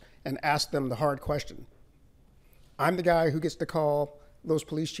sheriffs and asks them the hard question. I'm the guy who gets to call those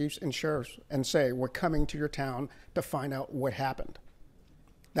police chiefs and sheriffs and say, we're coming to your town to find out what happened.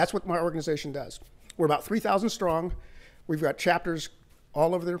 That's what my organization does. We're about 3,000 strong. We've got chapters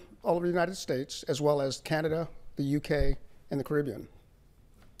all over the United States, as well as Canada, the UK, and the Caribbean.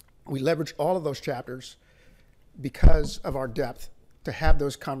 We leverage all of those chapters because of our depth to have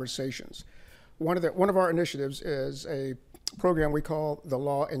those conversations. One of our initiatives is a program we call The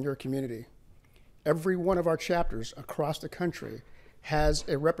Law in Your Community. Every one of our chapters across the country has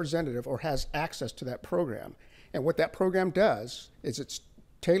a representative or has access to that program. And what that program does is it's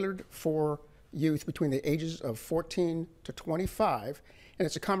tailored for youth between the ages of 14 to 25, and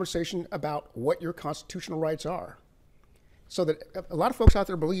it's a conversation about what your constitutional rights are. So that a lot of folks out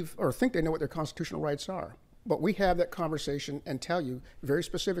there believe or think they know what their constitutional rights are. But we have that conversation and tell you very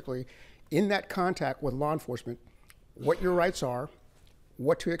specifically in that contact with law enforcement what your rights are,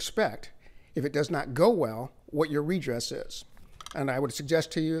 what to expect. If it does not go well, what your redress is. And I would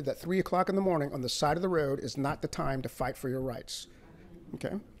suggest to you that 3 o'clock in the morning on the side of the road is not the time to fight for your rights.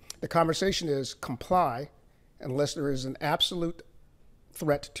 Okay? The conversation is comply unless there is an absolute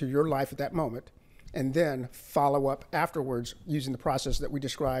threat to your life at that moment, and then follow up afterwards using the process that we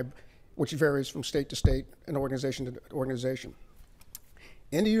describe, which varies from state to state and organization to organization.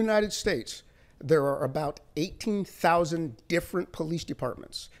 In the United States, there are about 18,000 different police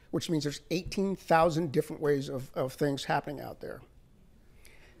departments, which means there's 18,000 different ways of things happening out there.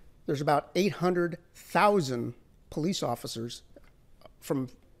 There's about 800,000 police officers from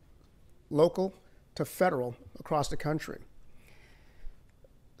local to federal, across the country.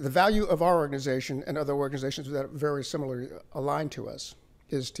 The value of our organization and other organizations that are very similarly aligned to us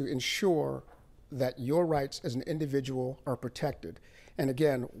is to ensure that your rights as an individual are protected. And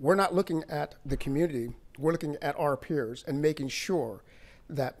again, we're not looking at the community, we're looking at our peers and making sure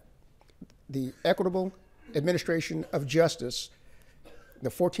that the equitable administration of justice, the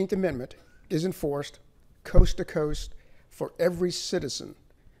 14th Amendment, is enforced coast to coast for every citizen,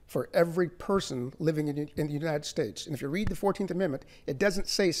 for every person living in the United States. And if you read the 14th Amendment, it doesn't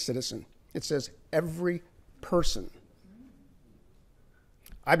say citizen, it says every person.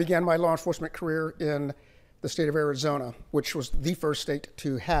 I began my law enforcement career in the state of Arizona, which was the first state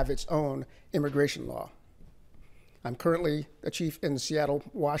to have its own immigration law. I'm currently a chief in Seattle,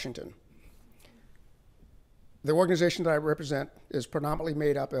 Washington. The organization that I represent is predominantly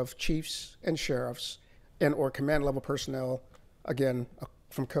made up of chiefs and sheriffs and or command level personnel, again,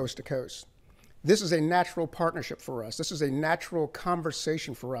 from coast to coast. This is a natural partnership for us. This is a natural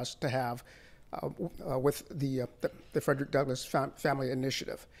conversation for us to have with the Frederick Douglass Family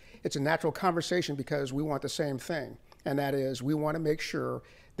Initiative. It's a natural conversation because we want the same thing, and that is we want to make sure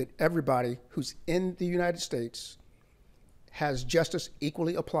that everybody who's in the United States has justice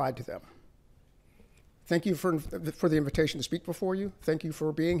equally applied to them. Thank you for the invitation to speak before you. Thank you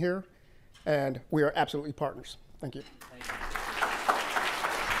for being here, and we are absolutely partners. Thank you. Thank you.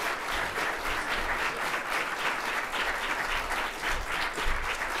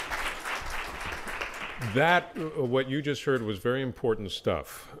 That, what you just heard was very important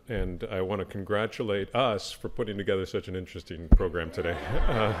stuff, and I want to congratulate us for putting together such an interesting program today.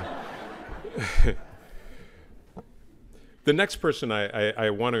 The next person I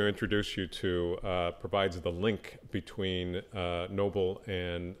want to introduce you to provides the link between Noble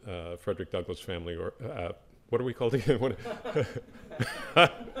and Frederick Douglass Family, or what are we called again?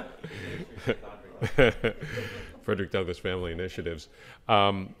 Frederick Douglass Family Initiatives.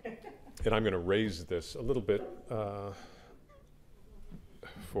 And I'm going to raise this a little bit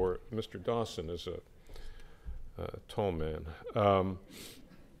for Mr. Dawson as a tall man.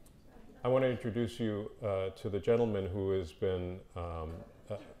 I want to introduce you to the gentleman who has been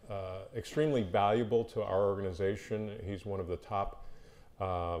extremely valuable to our organization. He's one of the top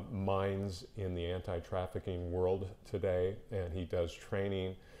minds in the anti-trafficking world today, and he does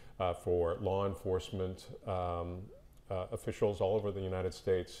training for law enforcement officials all over the United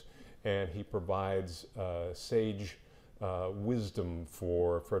States. And he provides sage wisdom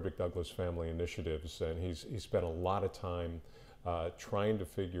for Frederick Douglass Family Initiatives. And he's spent a lot of time trying to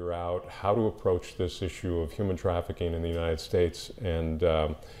figure out how to approach this issue of human trafficking in the United States. And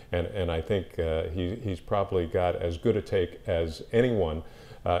I think he's probably got as good a take as anyone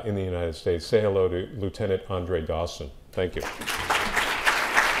in the United States. Say hello to Lieutenant Andre Dawson. Thank you.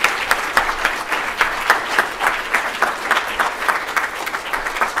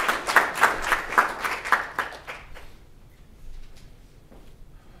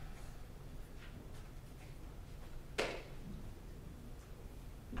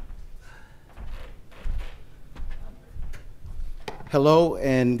 Hello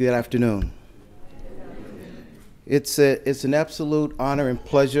and good afternoon. It's an absolute honor and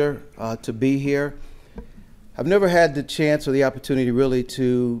pleasure to be here. I've never had the chance or the opportunity really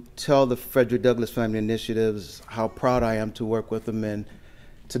to tell the Frederick Douglass Family Initiatives how proud I am to work with them, and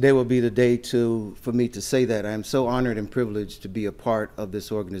today will be the day for me to say that. I am so honored and privileged to be a part of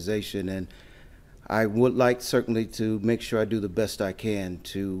this organization, and I would like certainly to make sure I do the best I can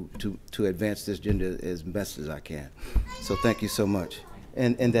to advance this agenda as best as I can. So thank you so much,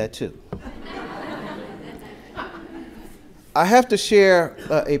 and that too. I have to share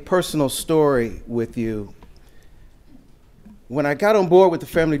a personal story with you. When I got on board with the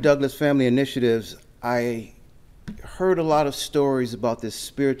Frederick Douglass Family Initiatives, I heard a lot of stories about this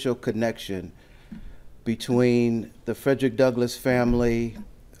spiritual connection between the Frederick Douglass family,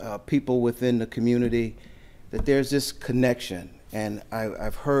 people within the community, that there's this connection. And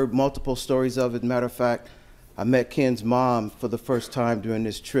I've heard multiple stories of it. Matter of fact, I met Ken's mom for the first time during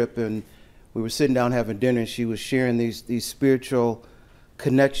this trip, and we were sitting down having dinner, and she was sharing these spiritual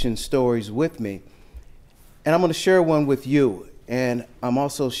connection stories with me. And I'm going to share one with you, and I'm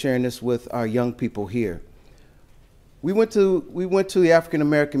also sharing this with our young people here. We went to the African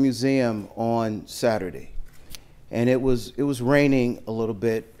American Museum on Saturday, and it was raining a little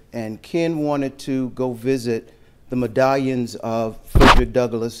bit, and Ken wanted to go visit the medallions of Frederick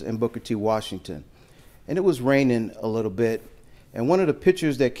Douglass and Booker T. Washington. And it was raining a little bit, and one of the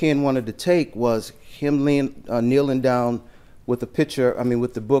pictures that Ken wanted to take was him kneeling down with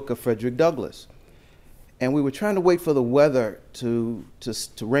with the book of Frederick Douglass. And we were trying to wait for the weather to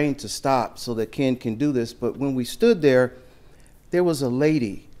rain to stop so that Ken can do this. But when we stood there, there was a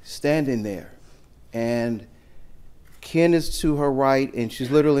lady standing there. And Ken is to her right, and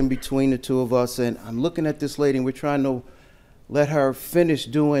she's literally in between the two of us. And I'm looking at this lady, and we're trying to let her finish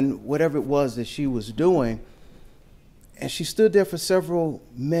doing whatever it was that she was doing. And she stood there for several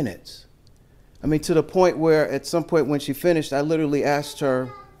minutes. I mean, to the point where at some point when she finished, I literally asked her,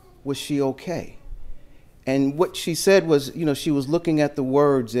 was she okay? And what she said was, you know, she was looking at the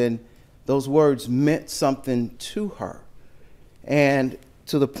words, and those words meant something to her. And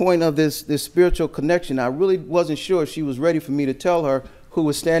to the point of this spiritual connection, I really wasn't sure she was ready for me to tell her who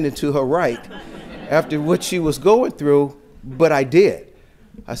was standing to her right after what she was going through, but I did.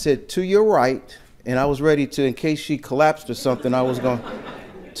 I said, to your right, and I was ready to, in case she collapsed or something, I was going,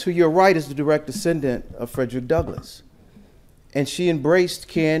 to your right is the direct descendant of Frederick Douglass. And she embraced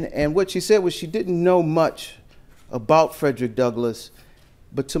Ken, and what she said was she didn't know much about Frederick Douglass,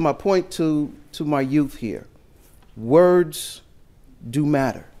 but to my point to my youth here, words do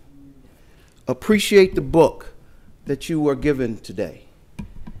matter. Appreciate the book that you were given today.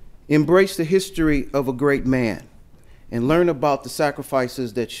 Embrace the history of a great man and learn about the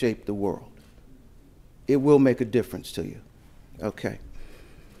sacrifices that shaped the world. It will make a difference to you. Okay.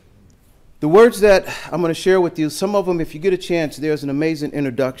 The words that I'm going to share with you, some of them, if you get a chance, there's an amazing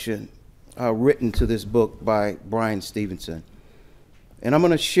introduction written to this book by Brian Stevenson. And I'm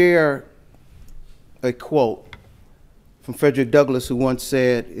going to share a quote from Frederick Douglass, who once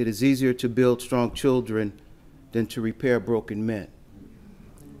said, "It is easier to build strong children than to repair broken men."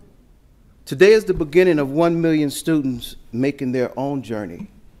 Today is the beginning of 1 million students making their own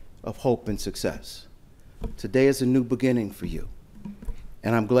journey of hope and success. Today is a new beginning for you,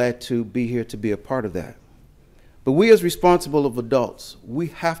 and I'm glad to be here to be a part of that. But we as responsible of adults, we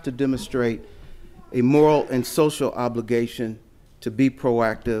have to demonstrate a moral and social obligation to be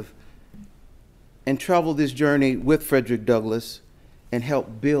proactive and travel this journey with Frederick Douglass and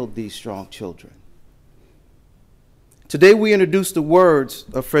help build these strong children. Today we introduce the words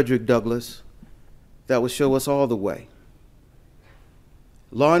of Frederick Douglass that will show us all the way.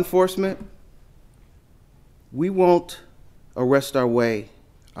 Law enforcement, we won't arrest our way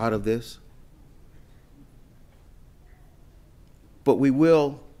out of this, but we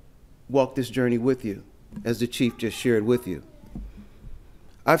will walk this journey with you, as the chief just shared with you.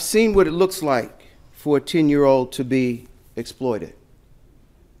 I've seen what it looks like for a 10-year-old to be exploited.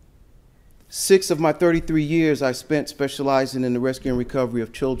 6 of my 33 years I spent specializing in the rescue and recovery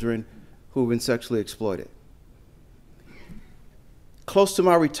of children who have been sexually exploited. Close to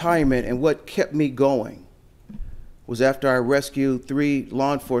my retirement, and what kept me going, was after I rescued 3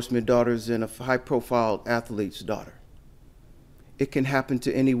 law enforcement daughters and a high-profile athlete's daughter. It can happen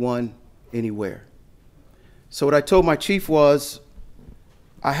to anyone, anywhere. So what I told my chief was,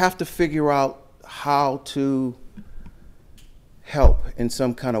 I have to figure out how to help in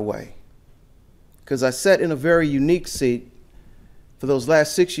some kind of way. Because I sat in a very unique seat. For those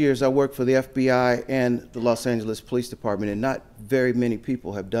last 6 years, I worked for the FBI and the Los Angeles Police Department, and not very many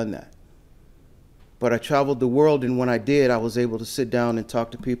people have done that. But I traveled the world, and when I did, I was able to sit down and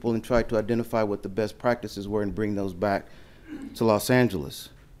talk to people and try to identify what the best practices were and bring those back to Los Angeles.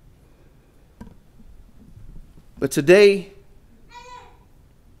 But today,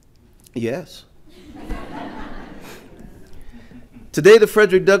 yes. Today, the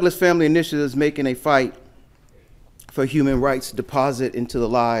Frederick Douglass Family Initiative is making a fight for human rights deposit into the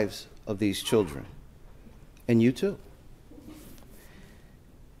lives of these children, and you too.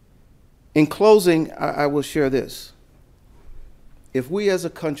 In closing, I will share this. If we as a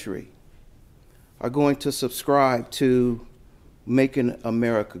country are going to subscribe to making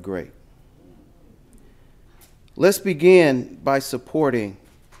America great, let's begin by supporting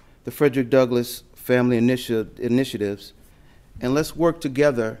the Frederick Douglass Family Initiatives, and let's work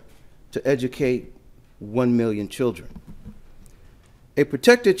together to educate 1 million children. A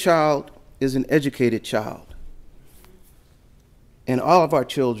protected child is an educated child, and all of our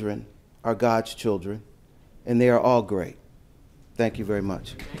children are God's children, and they are all great. Thank you very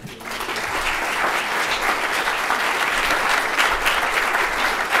much.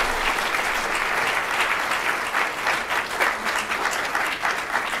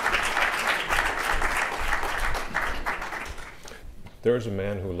 There's a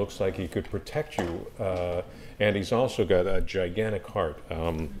man who looks like he could protect you, and he's also got a gigantic heart.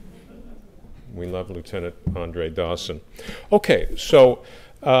 We love Lieutenant Andre Dawson. Okay, so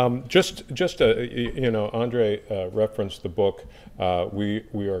you know, Andre referenced the book.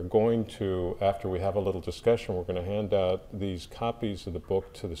 We are going to, after we have a little discussion, we're going to hand out these copies of the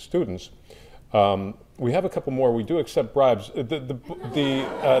book to the students. We have a couple more. We do accept bribes.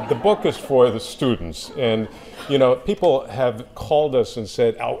 The book is for the students, and you know, people have called us and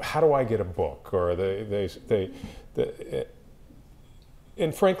said, "Oh, how do I get a book?" Or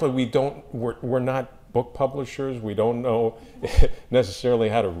and frankly, we're not book publishers. We don't know necessarily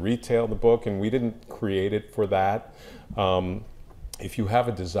how to retail the book, and we didn't create it for that. If you have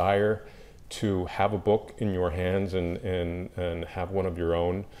a desire to have a book in your hands and have one of your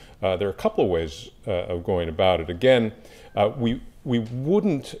own, there are a couple of ways of going about it. Again, we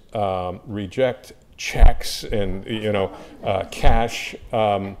wouldn't reject checks and cash,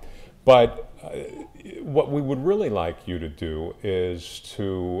 but what we would really like you to do is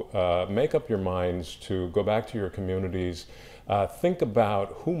to make up your minds to go back to your communities. Think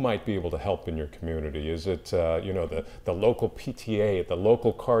about who might be able to help in your community. Is it the local PTA, the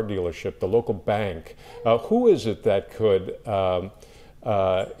local car dealership, the local bank? Who is it that could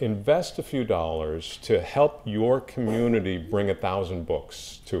invest a few dollars to help your community bring 1,000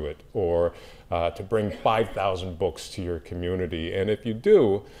 books to it, or to bring 5,000 books to your community? And if you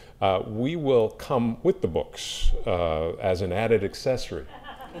do, we will come with the books as an added accessory.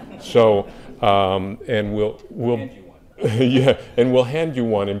 So, and we'll yeah, and we'll hand you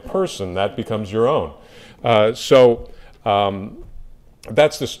one in person. That becomes your own.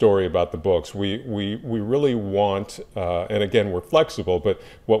 That's the story about the books. We really want, and again, we're flexible, but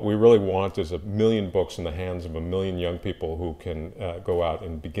what we really want is 1 million books in the hands of 1 million young people who can go out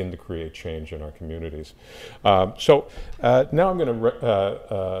and begin to create change in our communities. Now I'm going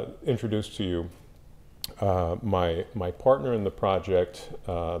to introduce to you my partner in the project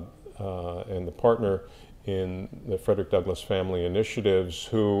and the partner in the Frederick Douglass Family Initiatives,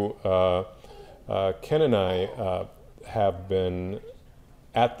 who Ken and I have been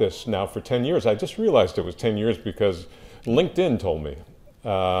at this now for 10 years. I just realized it was 10 years because LinkedIn told me.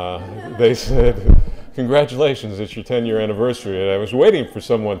 They said, congratulations, it's your 10-year anniversary. And I was waiting for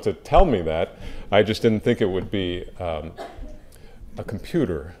someone to tell me that. I just didn't think it would be a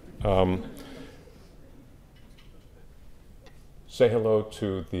computer. Say hello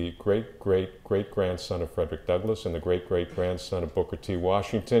to the great-great-great-grandson of Frederick Douglass and the great-great-grandson of Booker T.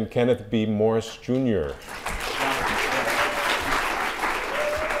 Washington, Kenneth B. Morris, Jr.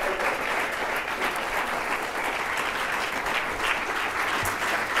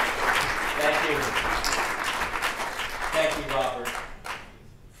 Thank you, Robert.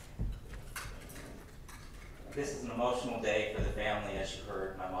 This is an emotional day for the family, as you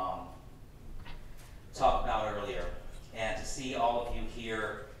heard my mom talk about earlier. And to see all of you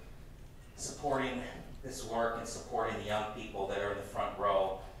here supporting this work and supporting the young people that are in the front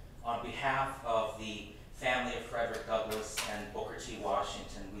row, on behalf of the family of Frederick Douglass and Booker T.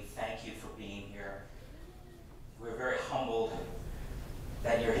 Washington, we thank you for being here. We're very humbled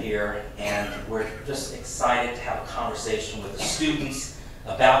that you're here, and we're just excited to have a conversation with the students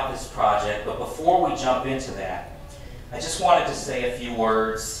about this project. But before we jump into that, I just wanted to say a few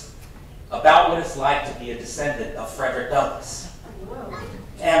words about what it's like to be a descendant of Frederick Douglass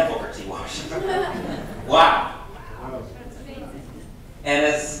and Booker T. Washington. Wow. And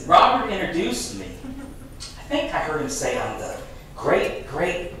as Robert introduced me, I think I heard him say I'm the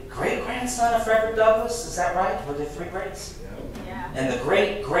great-great-great-grandson of Frederick Douglass. Is that right? Were there 3 greats? Yeah. And the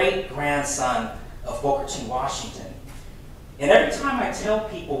great-great-grandson of Booker T. Washington. And every time I tell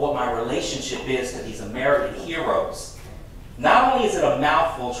people what my relationship is to these American heroes, not only is it a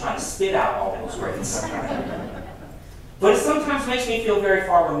mouthful trying to spit out all those greats, but it sometimes makes me feel very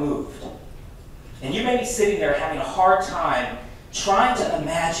far removed. And you may be sitting there having a hard time trying to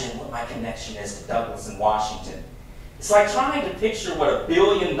imagine what my connection is to Douglass and Washington. It's like trying to picture what $1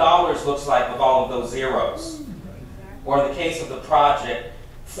 billion looks like with all of those zeros. Or in the case of the project,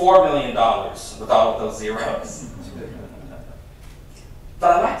 $4 million with all of those zeros.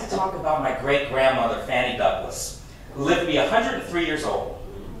 But I'd like to talk about my great-grandmother, Fanny Douglass, who lived to be 103 years old.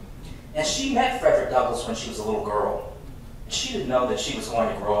 And she met Frederick Douglass when she was a little girl. And she didn't know that she was going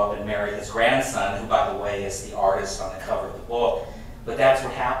to grow up and marry his grandson, who, by the way, is the artist on the cover of the book. But that's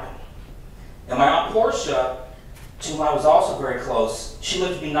what happened. And my Aunt Portia, to whom I was also very close, she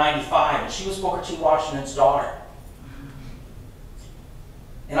lived to be 95, and she was Booker T. Washington's daughter.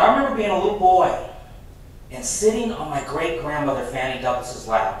 And I remember being a little boy and sitting on my great-grandmother Fanny Douglass's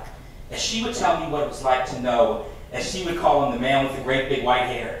lap, as she would tell me what it was like to know, as she would call him, the man with the great big white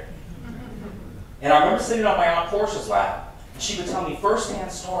hair. And I remember sitting on my Aunt Portia's lap, and she would tell me first-hand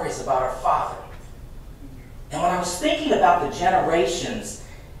stories about her father. And when I was thinking about the generations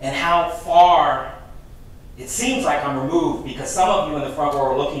and how far it seems like I'm removed, because some of you in the front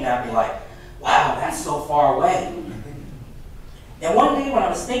row are looking at me like, wow, that's so far away. And one day when I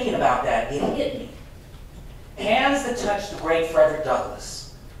was thinking about that, it hit me. Hands that touched the great Frederick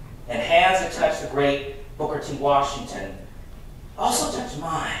Douglass and hands that touched the great Booker T. Washington also touched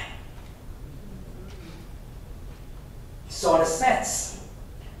mine. So in a sense,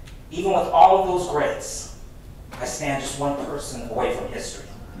 even with all of those greats, I stand just one person away from history.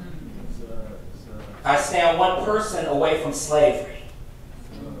 I stand one person away from slavery.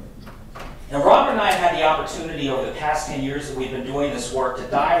 And Robert and I have had the opportunity over the past 10 years that we've been doing this work to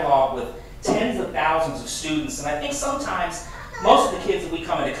dialogue with tens of thousands of students. And I think sometimes most of the kids that we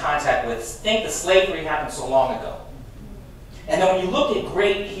come into contact with think that slavery happened so long ago. And then when you look at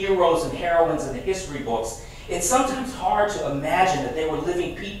great heroes and heroines in the history books, it's sometimes hard to imagine that they were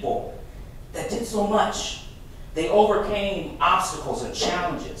living people that did so much. They overcame obstacles and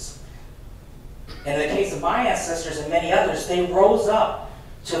challenges. And in the case of my ancestors and many others, they rose up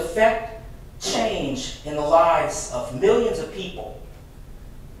to effect change in the lives of millions of people.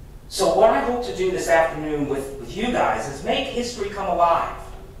 So what I hope to do this afternoon with you guys is make history come alive.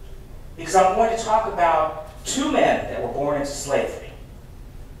 Because I'm going to talk about two men that were born into slavery.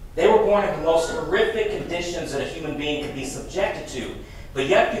 They were born in the most horrific conditions that a human being could be subjected to, but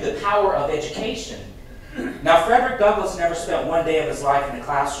yet through the power of education. Now, Frederick Douglass never spent one day of his life in the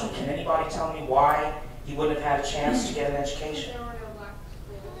classroom. Can anybody tell me why he wouldn't have had a chance to get an education? There were no black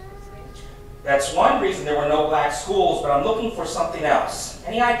schools. That's one reason there were no black schools, but I'm looking for something else.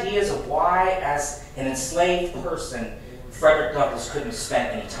 Any ideas of why, as an enslaved person, Frederick Douglass couldn't have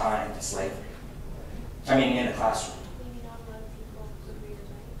spent any time in slavery? I mean, in the classroom.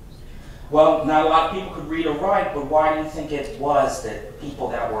 Well, not a lot of people could read or write, but why do you think it was that people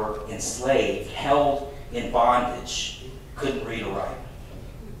that were enslaved, held in bondage, couldn't read or write?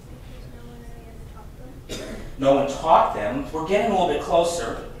 No one taught them. We're getting a little bit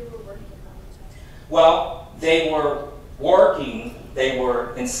closer. Well, they were working, they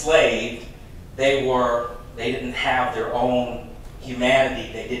were enslaved, they didn't have their own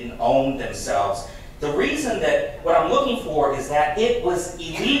humanity, they didn't own themselves. The reason that what I'm looking for is that it was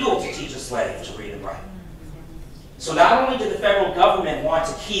illegal to teach a slave to read and write. So not only did the federal government want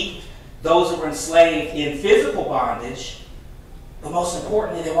to keep those who were enslaved in physical bondage, but most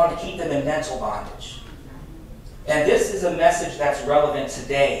importantly, they wanted to keep them in mental bondage. And this is a message that's relevant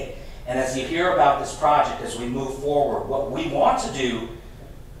today. And as you hear about this project, as we move forward, what we want to do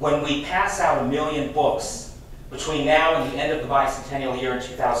when we pass out 1 million books between now and the end of the bicentennial year in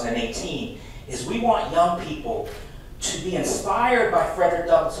 2018 is we want young people to be inspired by Frederick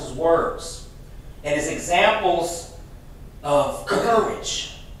Douglass's words and his examples of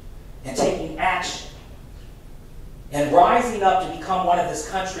courage and taking action and rising up to become one of this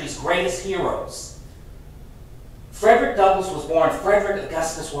country's greatest heroes. Frederick Douglass was born Frederick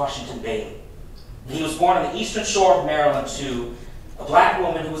Augustus Washington Bailey. He was born on the eastern shore of Maryland to a black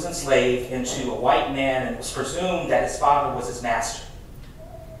woman who was enslaved and to a white man, and it was presumed that his father was his master.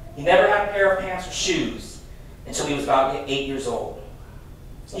 He never had a pair of pants or shoes until he was about 8 years old.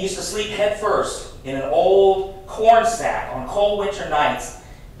 He used to sleep head first in an old corn sack on cold winter nights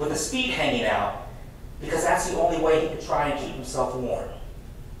with his feet hanging out because that's the only way he could try and keep himself warm.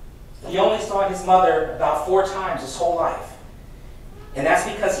 He only saw his mother about 4 times his whole life. And that's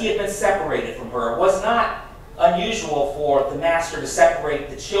because he had been separated from her. It was not unusual for the master to separate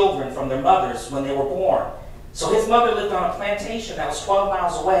the children from their mothers when they were born. So his mother lived on a plantation that was 12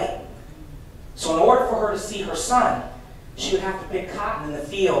 miles away. So in order for her to see her son, she would have to pick cotton in the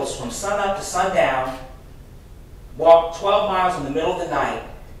fields from sunup to sundown, walk 12 miles in the middle of the night,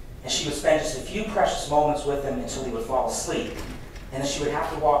 and she would spend just a few precious moments with him until he would fall asleep. And then she would have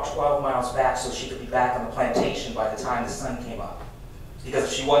to walk 12 miles back so she could be back on the plantation by the time the sun came up. Because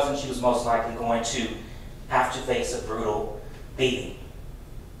if she wasn't, she was most likely going to have to face a brutal beating.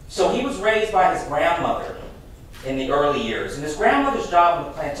 So he was raised by his grandmother in the early years. And his grandmother's job on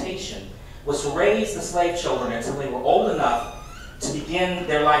the plantation was to raise the slave children until they were old enough to begin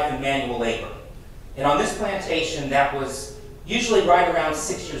their life in manual labor. And on this plantation, that was usually right around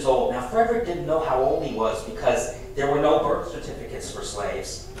 6 years old. Now, Frederick didn't know how old he was because there were no birth certificates for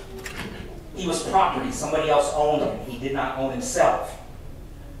slaves. He was property. Somebody else owned him. He did not own himself.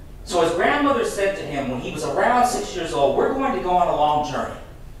 So his grandmother said to him when he was around 6 years old, "We're going to go on a long journey."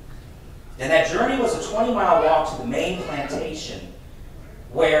 And that journey was a 20-mile walk to the main plantation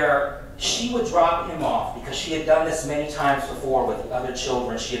where she would drop him off because she had done this many times before with the other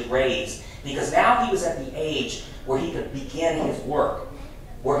children she had raised. Because now he was at the age where he could begin his work,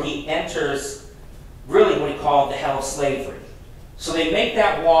 where he enters really what he called the hell of slavery. So they make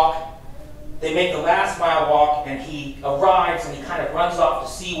that walk, they make the last mile walk, and he arrives and he kind of runs off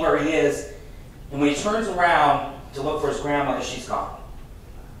to see where he is. And when he turns around, to look for his grandmother. She's gone.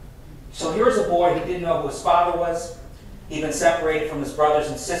 So here's a boy who didn't know who his father was. He'd been separated from his brothers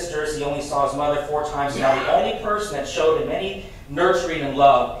and sisters. He only saw his mother 4 times. Now the only person that showed him any nurturing and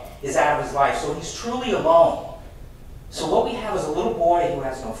love is out of his life. So he's truly alone. So what we have is a little boy who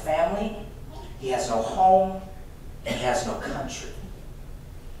has no family, he has no home, and he has no country.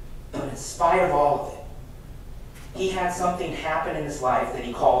 But in spite of all of it, he had something happen in his life that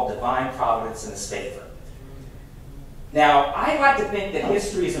he called divine providence in his favor. Now, I like to think that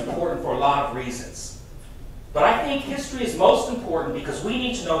history is important for a lot of reasons. But I think history is most important because we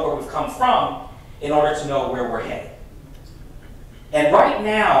need to know where we've come from in order to know where we're headed. And right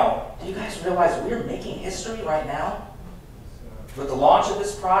now, do you guys realize we're making history right now? With the launch of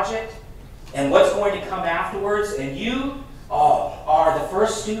this project and what's going to come afterwards, and you all are the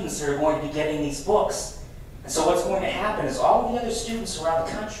first students that are going to be getting these books. And so what's going to happen is all of the other students around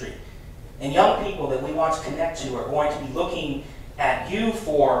the country and young people that we want to connect to are going to be looking at you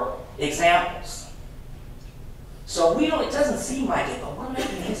for examples. So it doesn't seem like it, but we're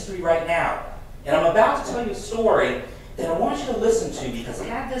making history right now. And I'm about to tell you a story that I want you to listen to, because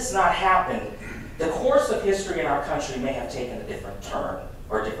had this not happened, the course of history in our country may have taken a different turn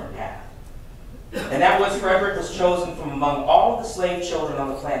or a different path. And that was Frederick was chosen from among all of the slave children on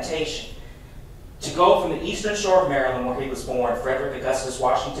the plantation to go from the eastern shore of Maryland, where he was born, Frederick Augustus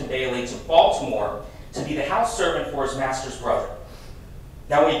Washington Bailey, to Baltimore to be the house servant for his master's brother.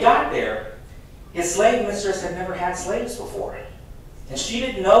 Now when he got there, his slave mistress had never had slaves before, and she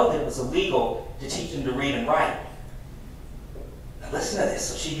didn't know that it was illegal to teach him to read and write. Now listen to this.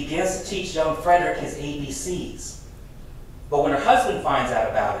 So she begins to teach young Frederick his ABCs. But when her husband finds out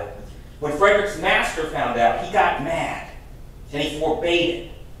about it, when Frederick's master found out, he got mad, and he forbade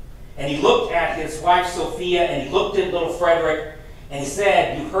it. And he looked at his wife Sophia, and he looked at little Frederick, and he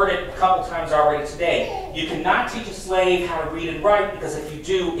said, you heard it a couple times already today, you cannot teach a slave how to read and write, because if you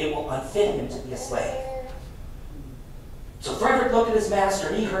do, it will unfit him to be a slave. So Frederick looked at his master,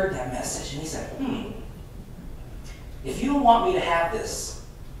 and he heard that message, and he said, if you don't want me to have this,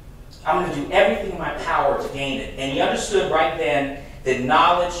 I'm going to do everything in my power to gain it. And he understood right then that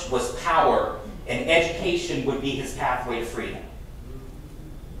knowledge was power, and education would be his pathway to freedom.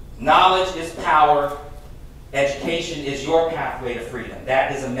 Knowledge is power. Education is your pathway to freedom.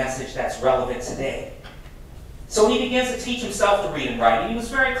 That is a message that's relevant today. So he begins to teach himself to read and write, and he was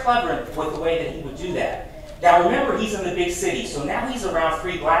very clever with the way that he would do that. Now remember, he's in the big city, so now he's around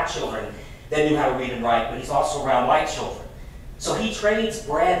 3 black children that knew how to read and write, but he's also around white children. So he trades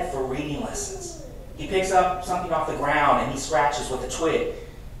bread for reading lessons. He picks up something off the ground and he scratches with a twig.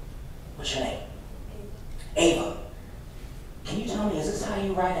 What's your name? Ava. Can you tell me, is this how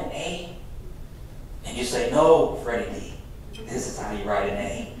you write an A? And you say, no, Freddie D. This is how you write an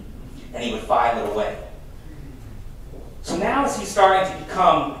A. And he would file it away. So now as he's starting to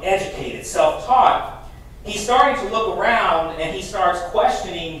become educated, self-taught, he's starting to look around and he starts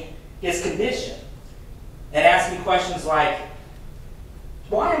questioning his condition and asking questions like,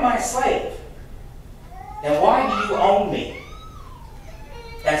 why am I a slave? And why do you own me?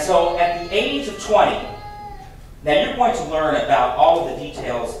 And so at the age of 20, now you're going to learn about all of the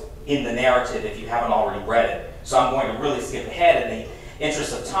details in the narrative if you haven't already read it. So I'm going to really skip ahead in the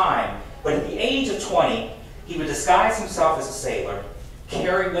interest of time. But at the age of 20, he would disguise himself as a sailor,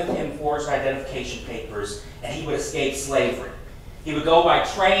 carry with him forged identification papers, and he would escape slavery. He would go by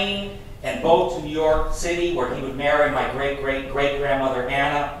train and boat to New York City, where he would marry my great-great-great-grandmother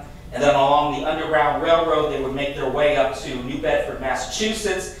Anna. And then along the Underground Railroad, they would make their way up to New Bedford,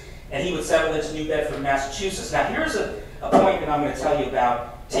 Massachusetts, and he would settle into New Bedford, Massachusetts. Now here's a point that I'm going to tell you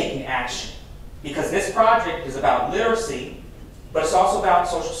about taking action. Because this project is about literacy, but it's also about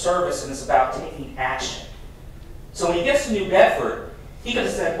social service, and it's about taking action. So when he gets to New Bedford, he could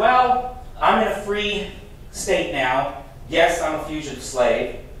have said, well, I'm in a free state now. Yes, I'm a fugitive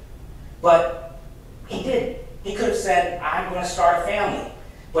slave. But he didn't. He could have said, I'm going to start a family.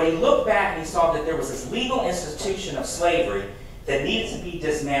 But he looked back and he saw that there was this legal institution of slavery that needed to be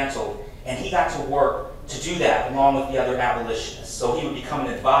dismantled, and he got to work to do that along with the other abolitionists. So he would become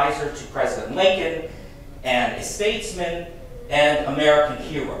an advisor to President Lincoln and a statesman and American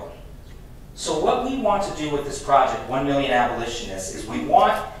hero. So what we want to do with this project, 1 Million Abolitionists, is we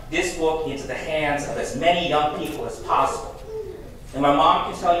want this book into the hands of as many young people as possible. And my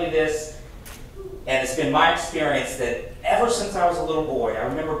mom can tell you this, and it's been my experience that ever since I was a little boy, I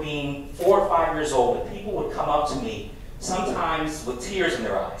remember being 4 or 5 years old, and people would come up to me, sometimes with tears in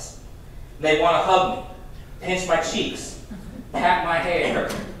their eyes. And they'd want to hug me, pinch my cheeks, pat my hair.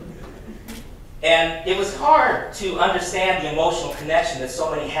 And it was hard to understand the emotional connection that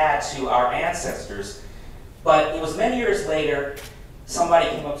so many had to our ancestors. But it was many years later, somebody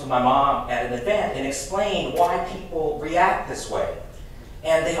came up to my mom at an event and explained why people react this way.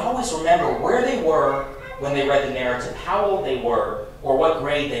 And they always remember where they were when they read the narrative, how old they were, or what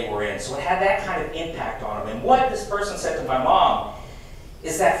grade they were in. So it had that kind of impact on them. And what this person said to my mom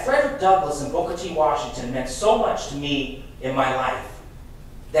is that Frederick Douglass and Booker T. Washington meant so much to me in my life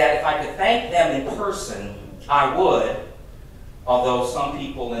that if I could thank them in person, I would, although some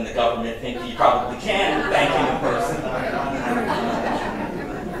people in the government think that you probably can thank him in person.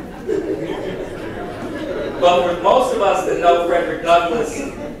 But for most of us that know Frederick Douglass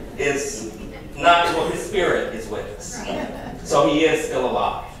is not, well, his spirit is with us. So he is still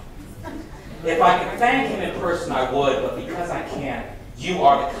alive. If I could thank him in person, I would, but because I can't, you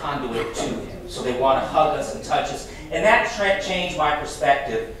are the conduit to him. So they want to hug us and touch us. And that changed my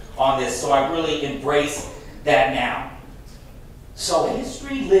perspective on this, so I really embrace that now. So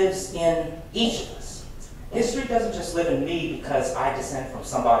history lives in each of us. History doesn't just live in me because I descend from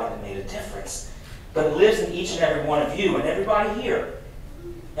somebody that made a difference, but it lives in each and every one of you and everybody here.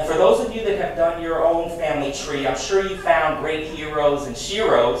 And for those of you that have done your own family tree, I'm sure you found great heroes and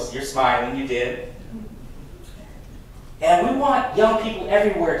sheroes. You're smiling, you did. And we want young people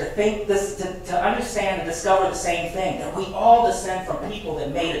everywhere to think this, to understand and discover the same thing, that we all descend from people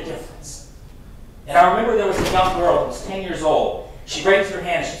that made a difference. And I remember there was a young girl who was 10 years old. She raised her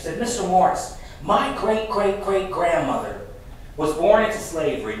hand and she said, "Mr. Morris, my great-great-great-grandmother was born into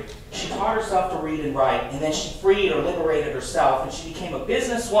slavery. She taught herself to read and write, and then she freed or liberated herself, and she became a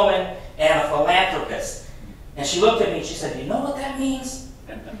businesswoman and a philanthropist." And she looked at me and she said, "You know what that means?"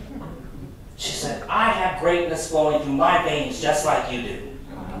 She said, "I have greatness flowing through my veins just like you do."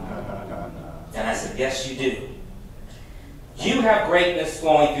 And I said, "Yes, you do. You have greatness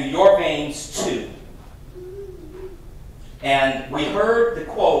flowing through your veins too." And we heard the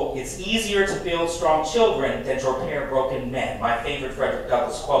quote, "It's easier to build strong children than to repair broken men." My favorite Frederick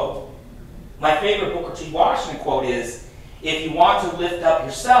Douglass quote. My favorite Booker T. Washington quote is, "If you want to lift up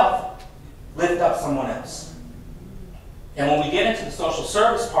yourself, lift up someone else." And when we get into the social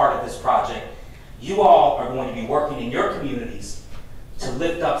service part of this project, you all are going to be working in your communities to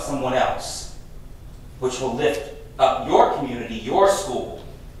lift up someone else, which will lift up your community, your school,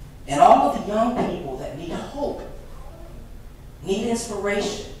 and all of the young people that need hope, need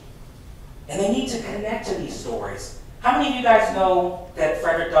inspiration, and they need to connect to these stories. How many of you guys know that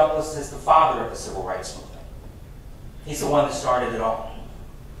Frederick Douglass is the father of the civil rights movement? He's the one that started it all.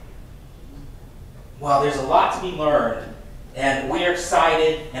 Well, there's a lot to be learned, and we're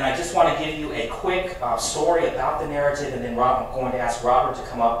excited, and I just want to give you a quick story about the narrative, and then I'm going to ask Robert to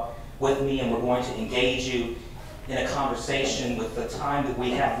come up with me, and we're going to engage you in a conversation with the time that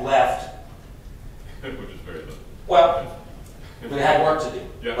we have left. Which is very little. Well, we had work to do,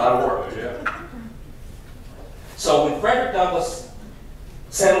 yeah. A lot of work to do. Yeah. So when Frederick Douglass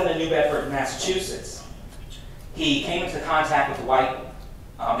settled in New Bedford, Massachusetts, he came into contact with the white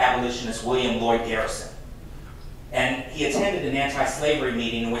abolitionist William Lloyd Garrison. And he attended an anti-slavery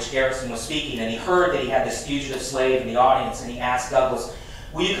meeting in which Garrison was speaking, and he heard that he had this fugitive slave in the audience, and he asked Douglass,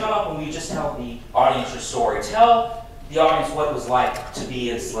 "Will you come up and will you just tell the audience your story? Tell the audience what it was like to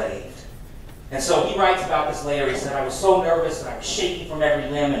be enslaved." And so he writes about this later. He said, "I was so nervous that I was shaking from every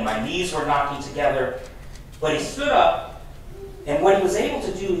limb and my knees were knocking together." But he stood up, and what he was able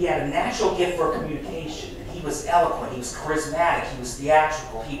to do, he had a natural gift for communication. And he was eloquent, he was charismatic, he was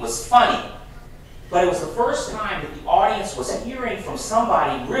theatrical, he was funny. But it was the first time that the audience was hearing from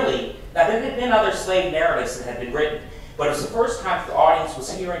somebody really, now there had been other slave narratives that had been written, but it was the first time that the audience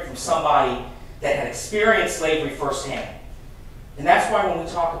was hearing from somebody that had experienced slavery firsthand. And that's why when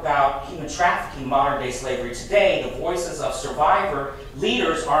we talk about human trafficking, modern day slavery today, the voices of survivor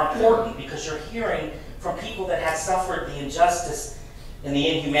leaders are important because you're hearing from people that had suffered the injustice and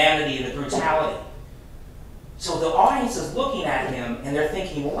the inhumanity and the brutality. So the audience is looking at him and they're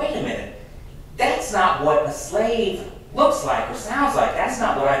thinking, well, wait a minute, that's not what a slave looks like or sounds like. That's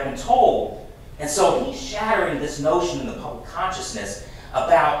not what I've been told. And so he's shattering this notion in the public consciousness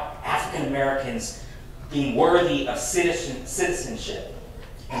about African Americans being worthy of citizenship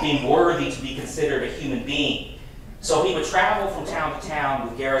and being worthy to be considered a human being. So he would travel from town to town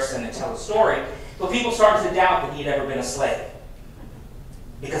with Garrison and tell a story, but people started to doubt that he'd ever been a slave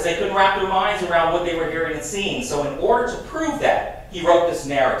because they couldn't wrap their minds around what they were hearing and seeing. So in order to prove that, he wrote this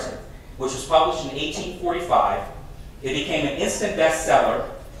narrative, which was published in 1845. It became an instant bestseller.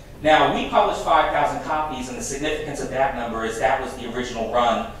 Now, we published 5,000 copies, and the significance of that number is that was the original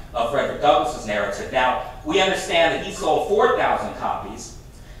run of Frederick Douglass's narrative. Now, we understand that he sold 4,000 copies.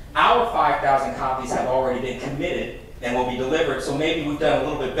 Our 5,000 copies have already been committed and will be delivered, so maybe we've done a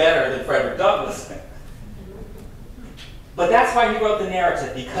little bit better than Frederick Douglass. But that's why he wrote the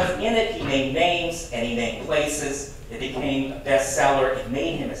narrative, because in it he named names and he named places. It became a bestseller. It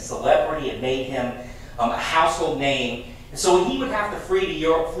made him a celebrity. It made him a household name. And so he would have to flee to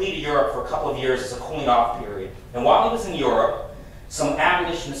Europe for a couple of years as a cooling off period. And while he was in Europe, some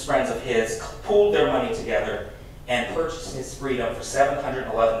abolitionist friends of his pooled their money together and purchased his freedom for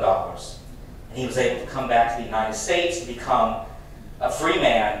 $711. And he was able to come back to the United States to become a free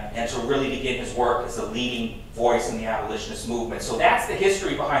man and to really begin his work as a leading voice in the abolitionist movement. So that's the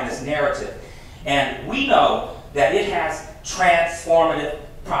history behind this narrative. And we know that it has transformative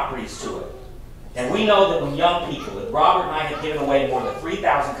properties to it. And we know that when young people, that Robert and I have given away more than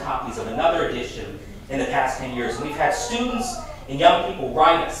 3,000 copies of another edition in the past 10 years. And we've had students and young people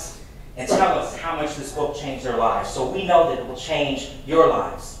write us and tell us how much this book changed their lives. So we know that it will change your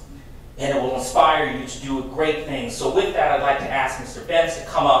lives. And it will inspire you to do great things. So with that, I'd like to ask Mr. Benz to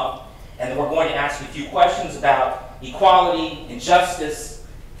come up, and then we're going to ask you a few questions about equality, injustice,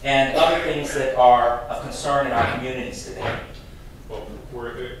 and other things that are of concern in our communities today. Well,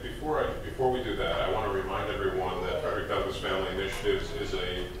 before we do that, I want to remind everyone that Frederick Douglass Family Initiatives is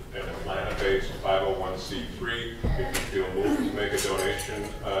an Atlanta-based 501c3. If you feel moved to make a donation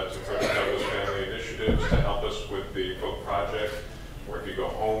to Frederick Douglass Family Initiatives to help us with the book project, or if you go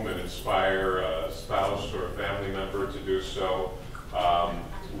home and inspire a spouse or a family member to do so,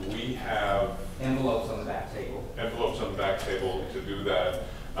 we have envelopes on the back table. Envelopes on the back table to do that.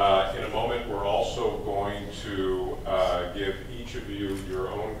 In a moment, we're also going to give each of you your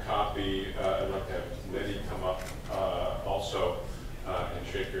own copy. I'd like to have Nettie come up also and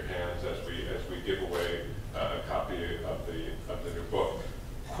shake your hands as we give away a copy of the new book.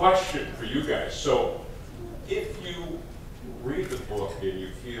 Question for you guys. So, if you read the book and you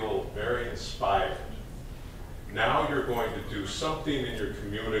feel very inspired, now you're going to do something in your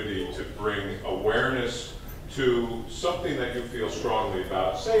community to bring awareness to something that you feel strongly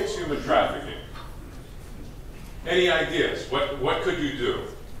about. Say it's human trafficking. Any ideas? What could you do?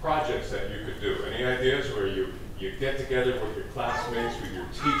 Projects that you could do. Any ideas where you get together with your classmates, with your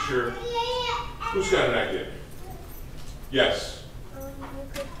teacher? Who's got an idea? Yes? You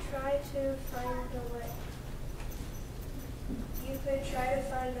could try to find a way. You could try to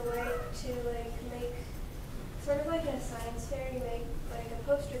find a way to make sort of like a science fair. You make like a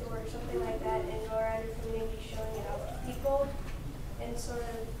poster board or something like that, and go around your community showing it out to people, and sort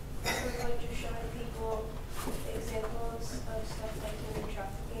of like you're showing people examples of stuff like human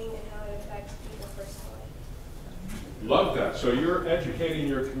trafficking and how it affects people personally. Love that. So you're educating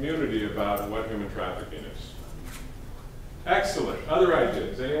your community about what human trafficking is. Excellent. Other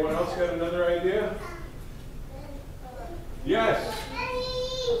ideas? Anyone else got another idea? Yes.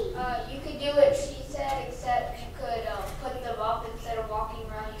 You could do what she said, except you could put them up instead of walking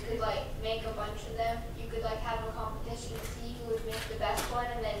around. You could make a bunch of them. You could have a competition to see who would make the best one,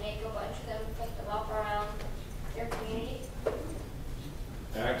 and then make a bunch of them and put them up around your community.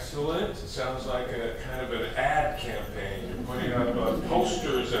 Excellent. It sounds like a kind of an ad campaign. You're putting up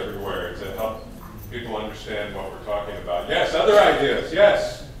posters everywhere to help people understand what we're talking about. Yes, other ideas.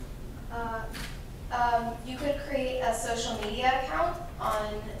 Yes. You could create a social media account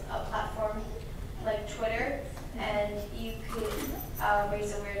on a platform like Twitter, and you could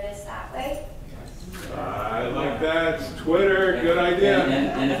raise awareness that way. I like that. Twitter, good idea.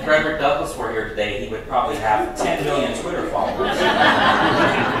 And if Frederick Douglass were here today, he would probably have 10 million Twitter followers.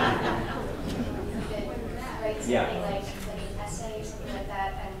 Write something like an essay or something like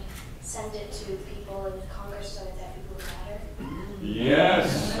that, and send it to people in Congress so that people would matter.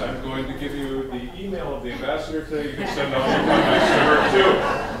 Yes, I'm going to give you the email of the ambassador today. You can send all your comments to her too.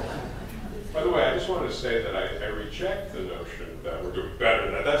 By the way, I just wanted to say that I reject the notion that we're doing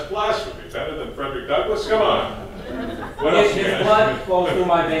better. That's blasphemy. Better than Frederick Douglass? Come on. What else? His blood flows through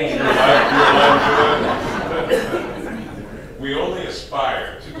my veins. We only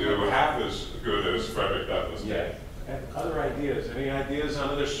aspire to do half as good as Frederick Douglass did. Yeah. And other ideas? Any ideas on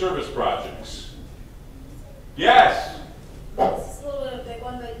other service projects? Yes? This is a little bit of a big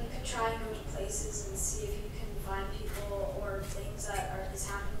one, but you could try and go to places and see if you can find people or things that is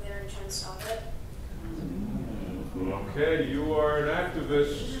happening there and try and stop it. Okay, you are an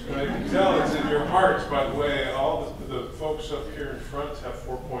activist. I can tell it's in your heart. By the way, all the folks up here in front have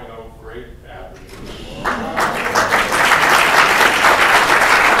 4.0 grade averages.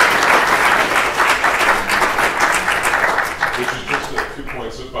 Which is just 2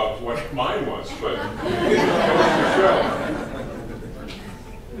 points above what mine was, but it goes to show.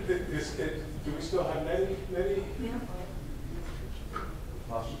 Do we still have Nettie? Yeah.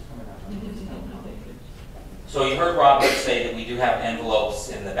 So you heard Robert say that we do have envelopes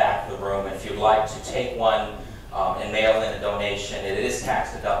in the back of the room, and if you'd like to take one and mail in a donation. It is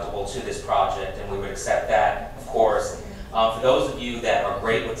tax deductible to this project, and we would accept that, of course. For those of you that are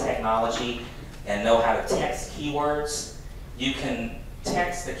great with technology and know how to text keywords, you can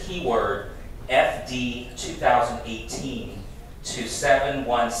text the keyword FD 2018 to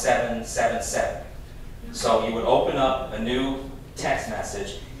 71777. So you would open up a new text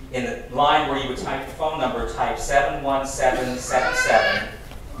message. In the line where you would type the phone number, type 71777,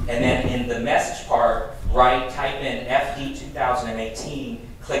 and then in the message part, type in FD 2018,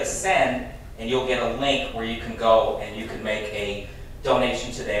 click send, and you'll get a link where you can go and you can make a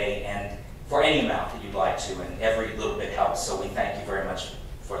donation today, and for any amount that you'd like to, and every little bit helps, so we thank you very much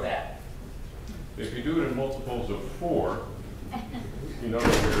for that. If you do it in multiples of 4, you know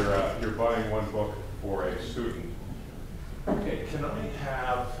that you're buying one book for a student. Okay, can I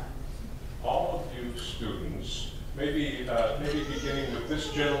have all of you students, maybe beginning with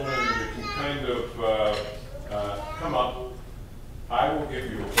this gentleman, you can kind of come up. I will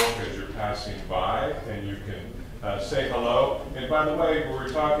give you a book as you're passing by, and you can say hello. And by the way, we were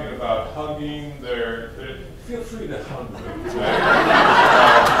talking about hugging. Feel free to hug them.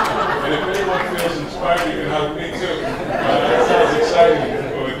 And if anyone feels inspired, you can hug me too. That sounds exciting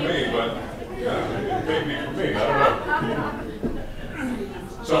with me, but maybe for me, I don't know.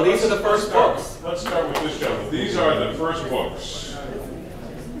 So these are the first books. Let's start with this gentleman. These are the first books.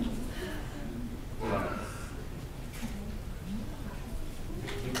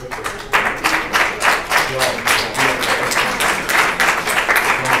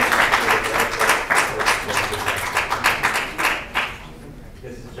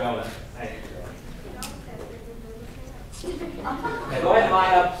 This is Jonah. Thank you. Now go ahead and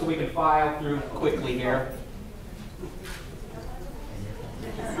line up so we can file through quickly here.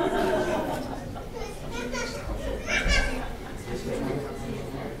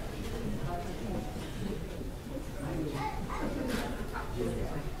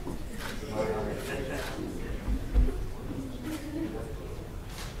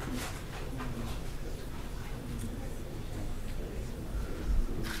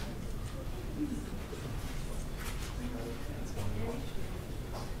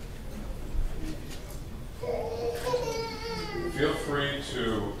 Feel free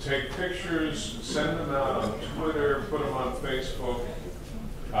to take pictures, send them out on Twitter, put them on Facebook.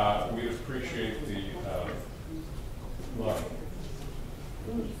 We'd appreciate the love.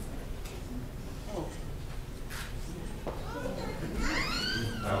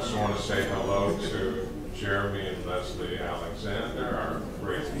 I also want to say hello to Jeremy and Leslie Alexander, our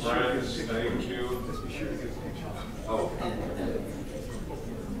great friends. Thank you. Oh.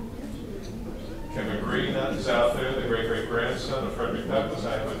 Kevin Green is out there, the great-great-grandson of Frederick Douglass.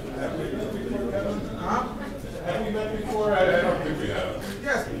 Have we met before? I don't think we have.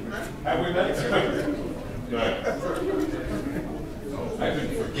 Yes. Have we met? Right. I've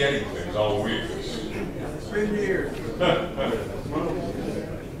been forgetting things all week. It's been years.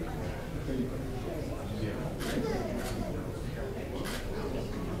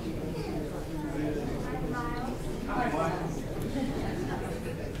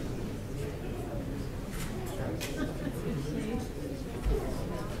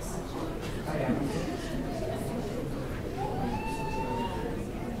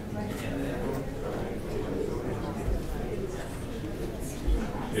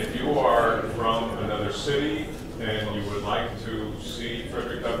 If you are from another city and you would like to see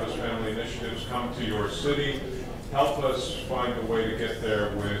Frederick Douglass Family Initiatives come to your city, help us find a way to get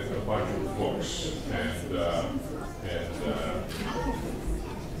there with a bunch of books, and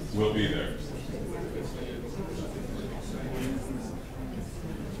we'll be there.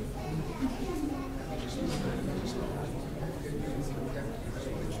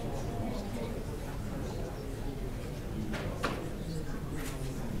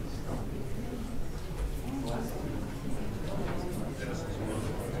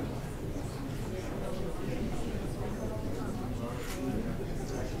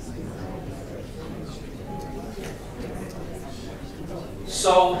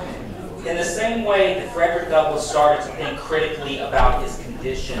 So, in the same way that Frederick Douglass started to think critically about his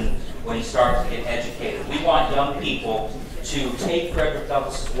condition when he started to get educated, we want young people to take Frederick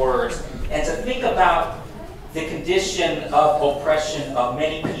Douglass's words and to think about the condition of oppression of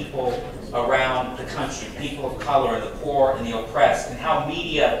many people around the country, people of color, the poor and the oppressed, and how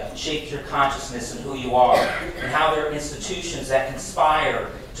media shapes your consciousness and who you are, and how there are institutions that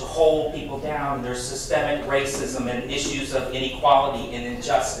conspire to hold people down. There's systemic racism and issues of inequality and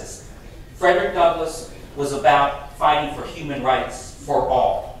injustice. Frederick Douglass was about fighting for human rights for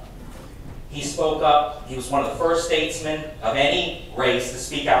all. He spoke up. He was one of the first statesmen of any race to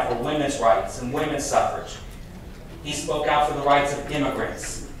speak out for women's rights and women's suffrage. He spoke out for the rights of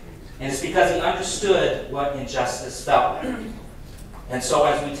immigrants. And it's because he understood what injustice felt like. And so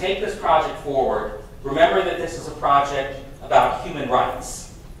as we take this project forward, remember that this is a project about human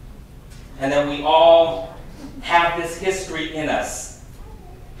rights. And that we all have this history in us.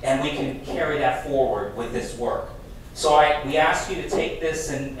 And we can carry that forward with this work. So we ask you to take this,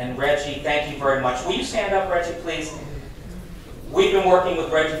 and Reggie, thank you very much. Will you stand up, Reggie, please? We've been working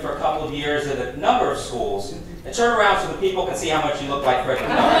with Reggie for a couple of years at a number of schools. And turn around so the people can see how much you look like Frederick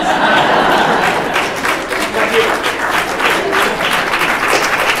Douglass. Thank you.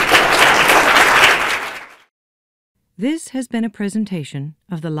 This has been a presentation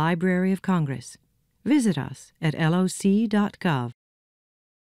of the Library of Congress. Visit us at loc.gov.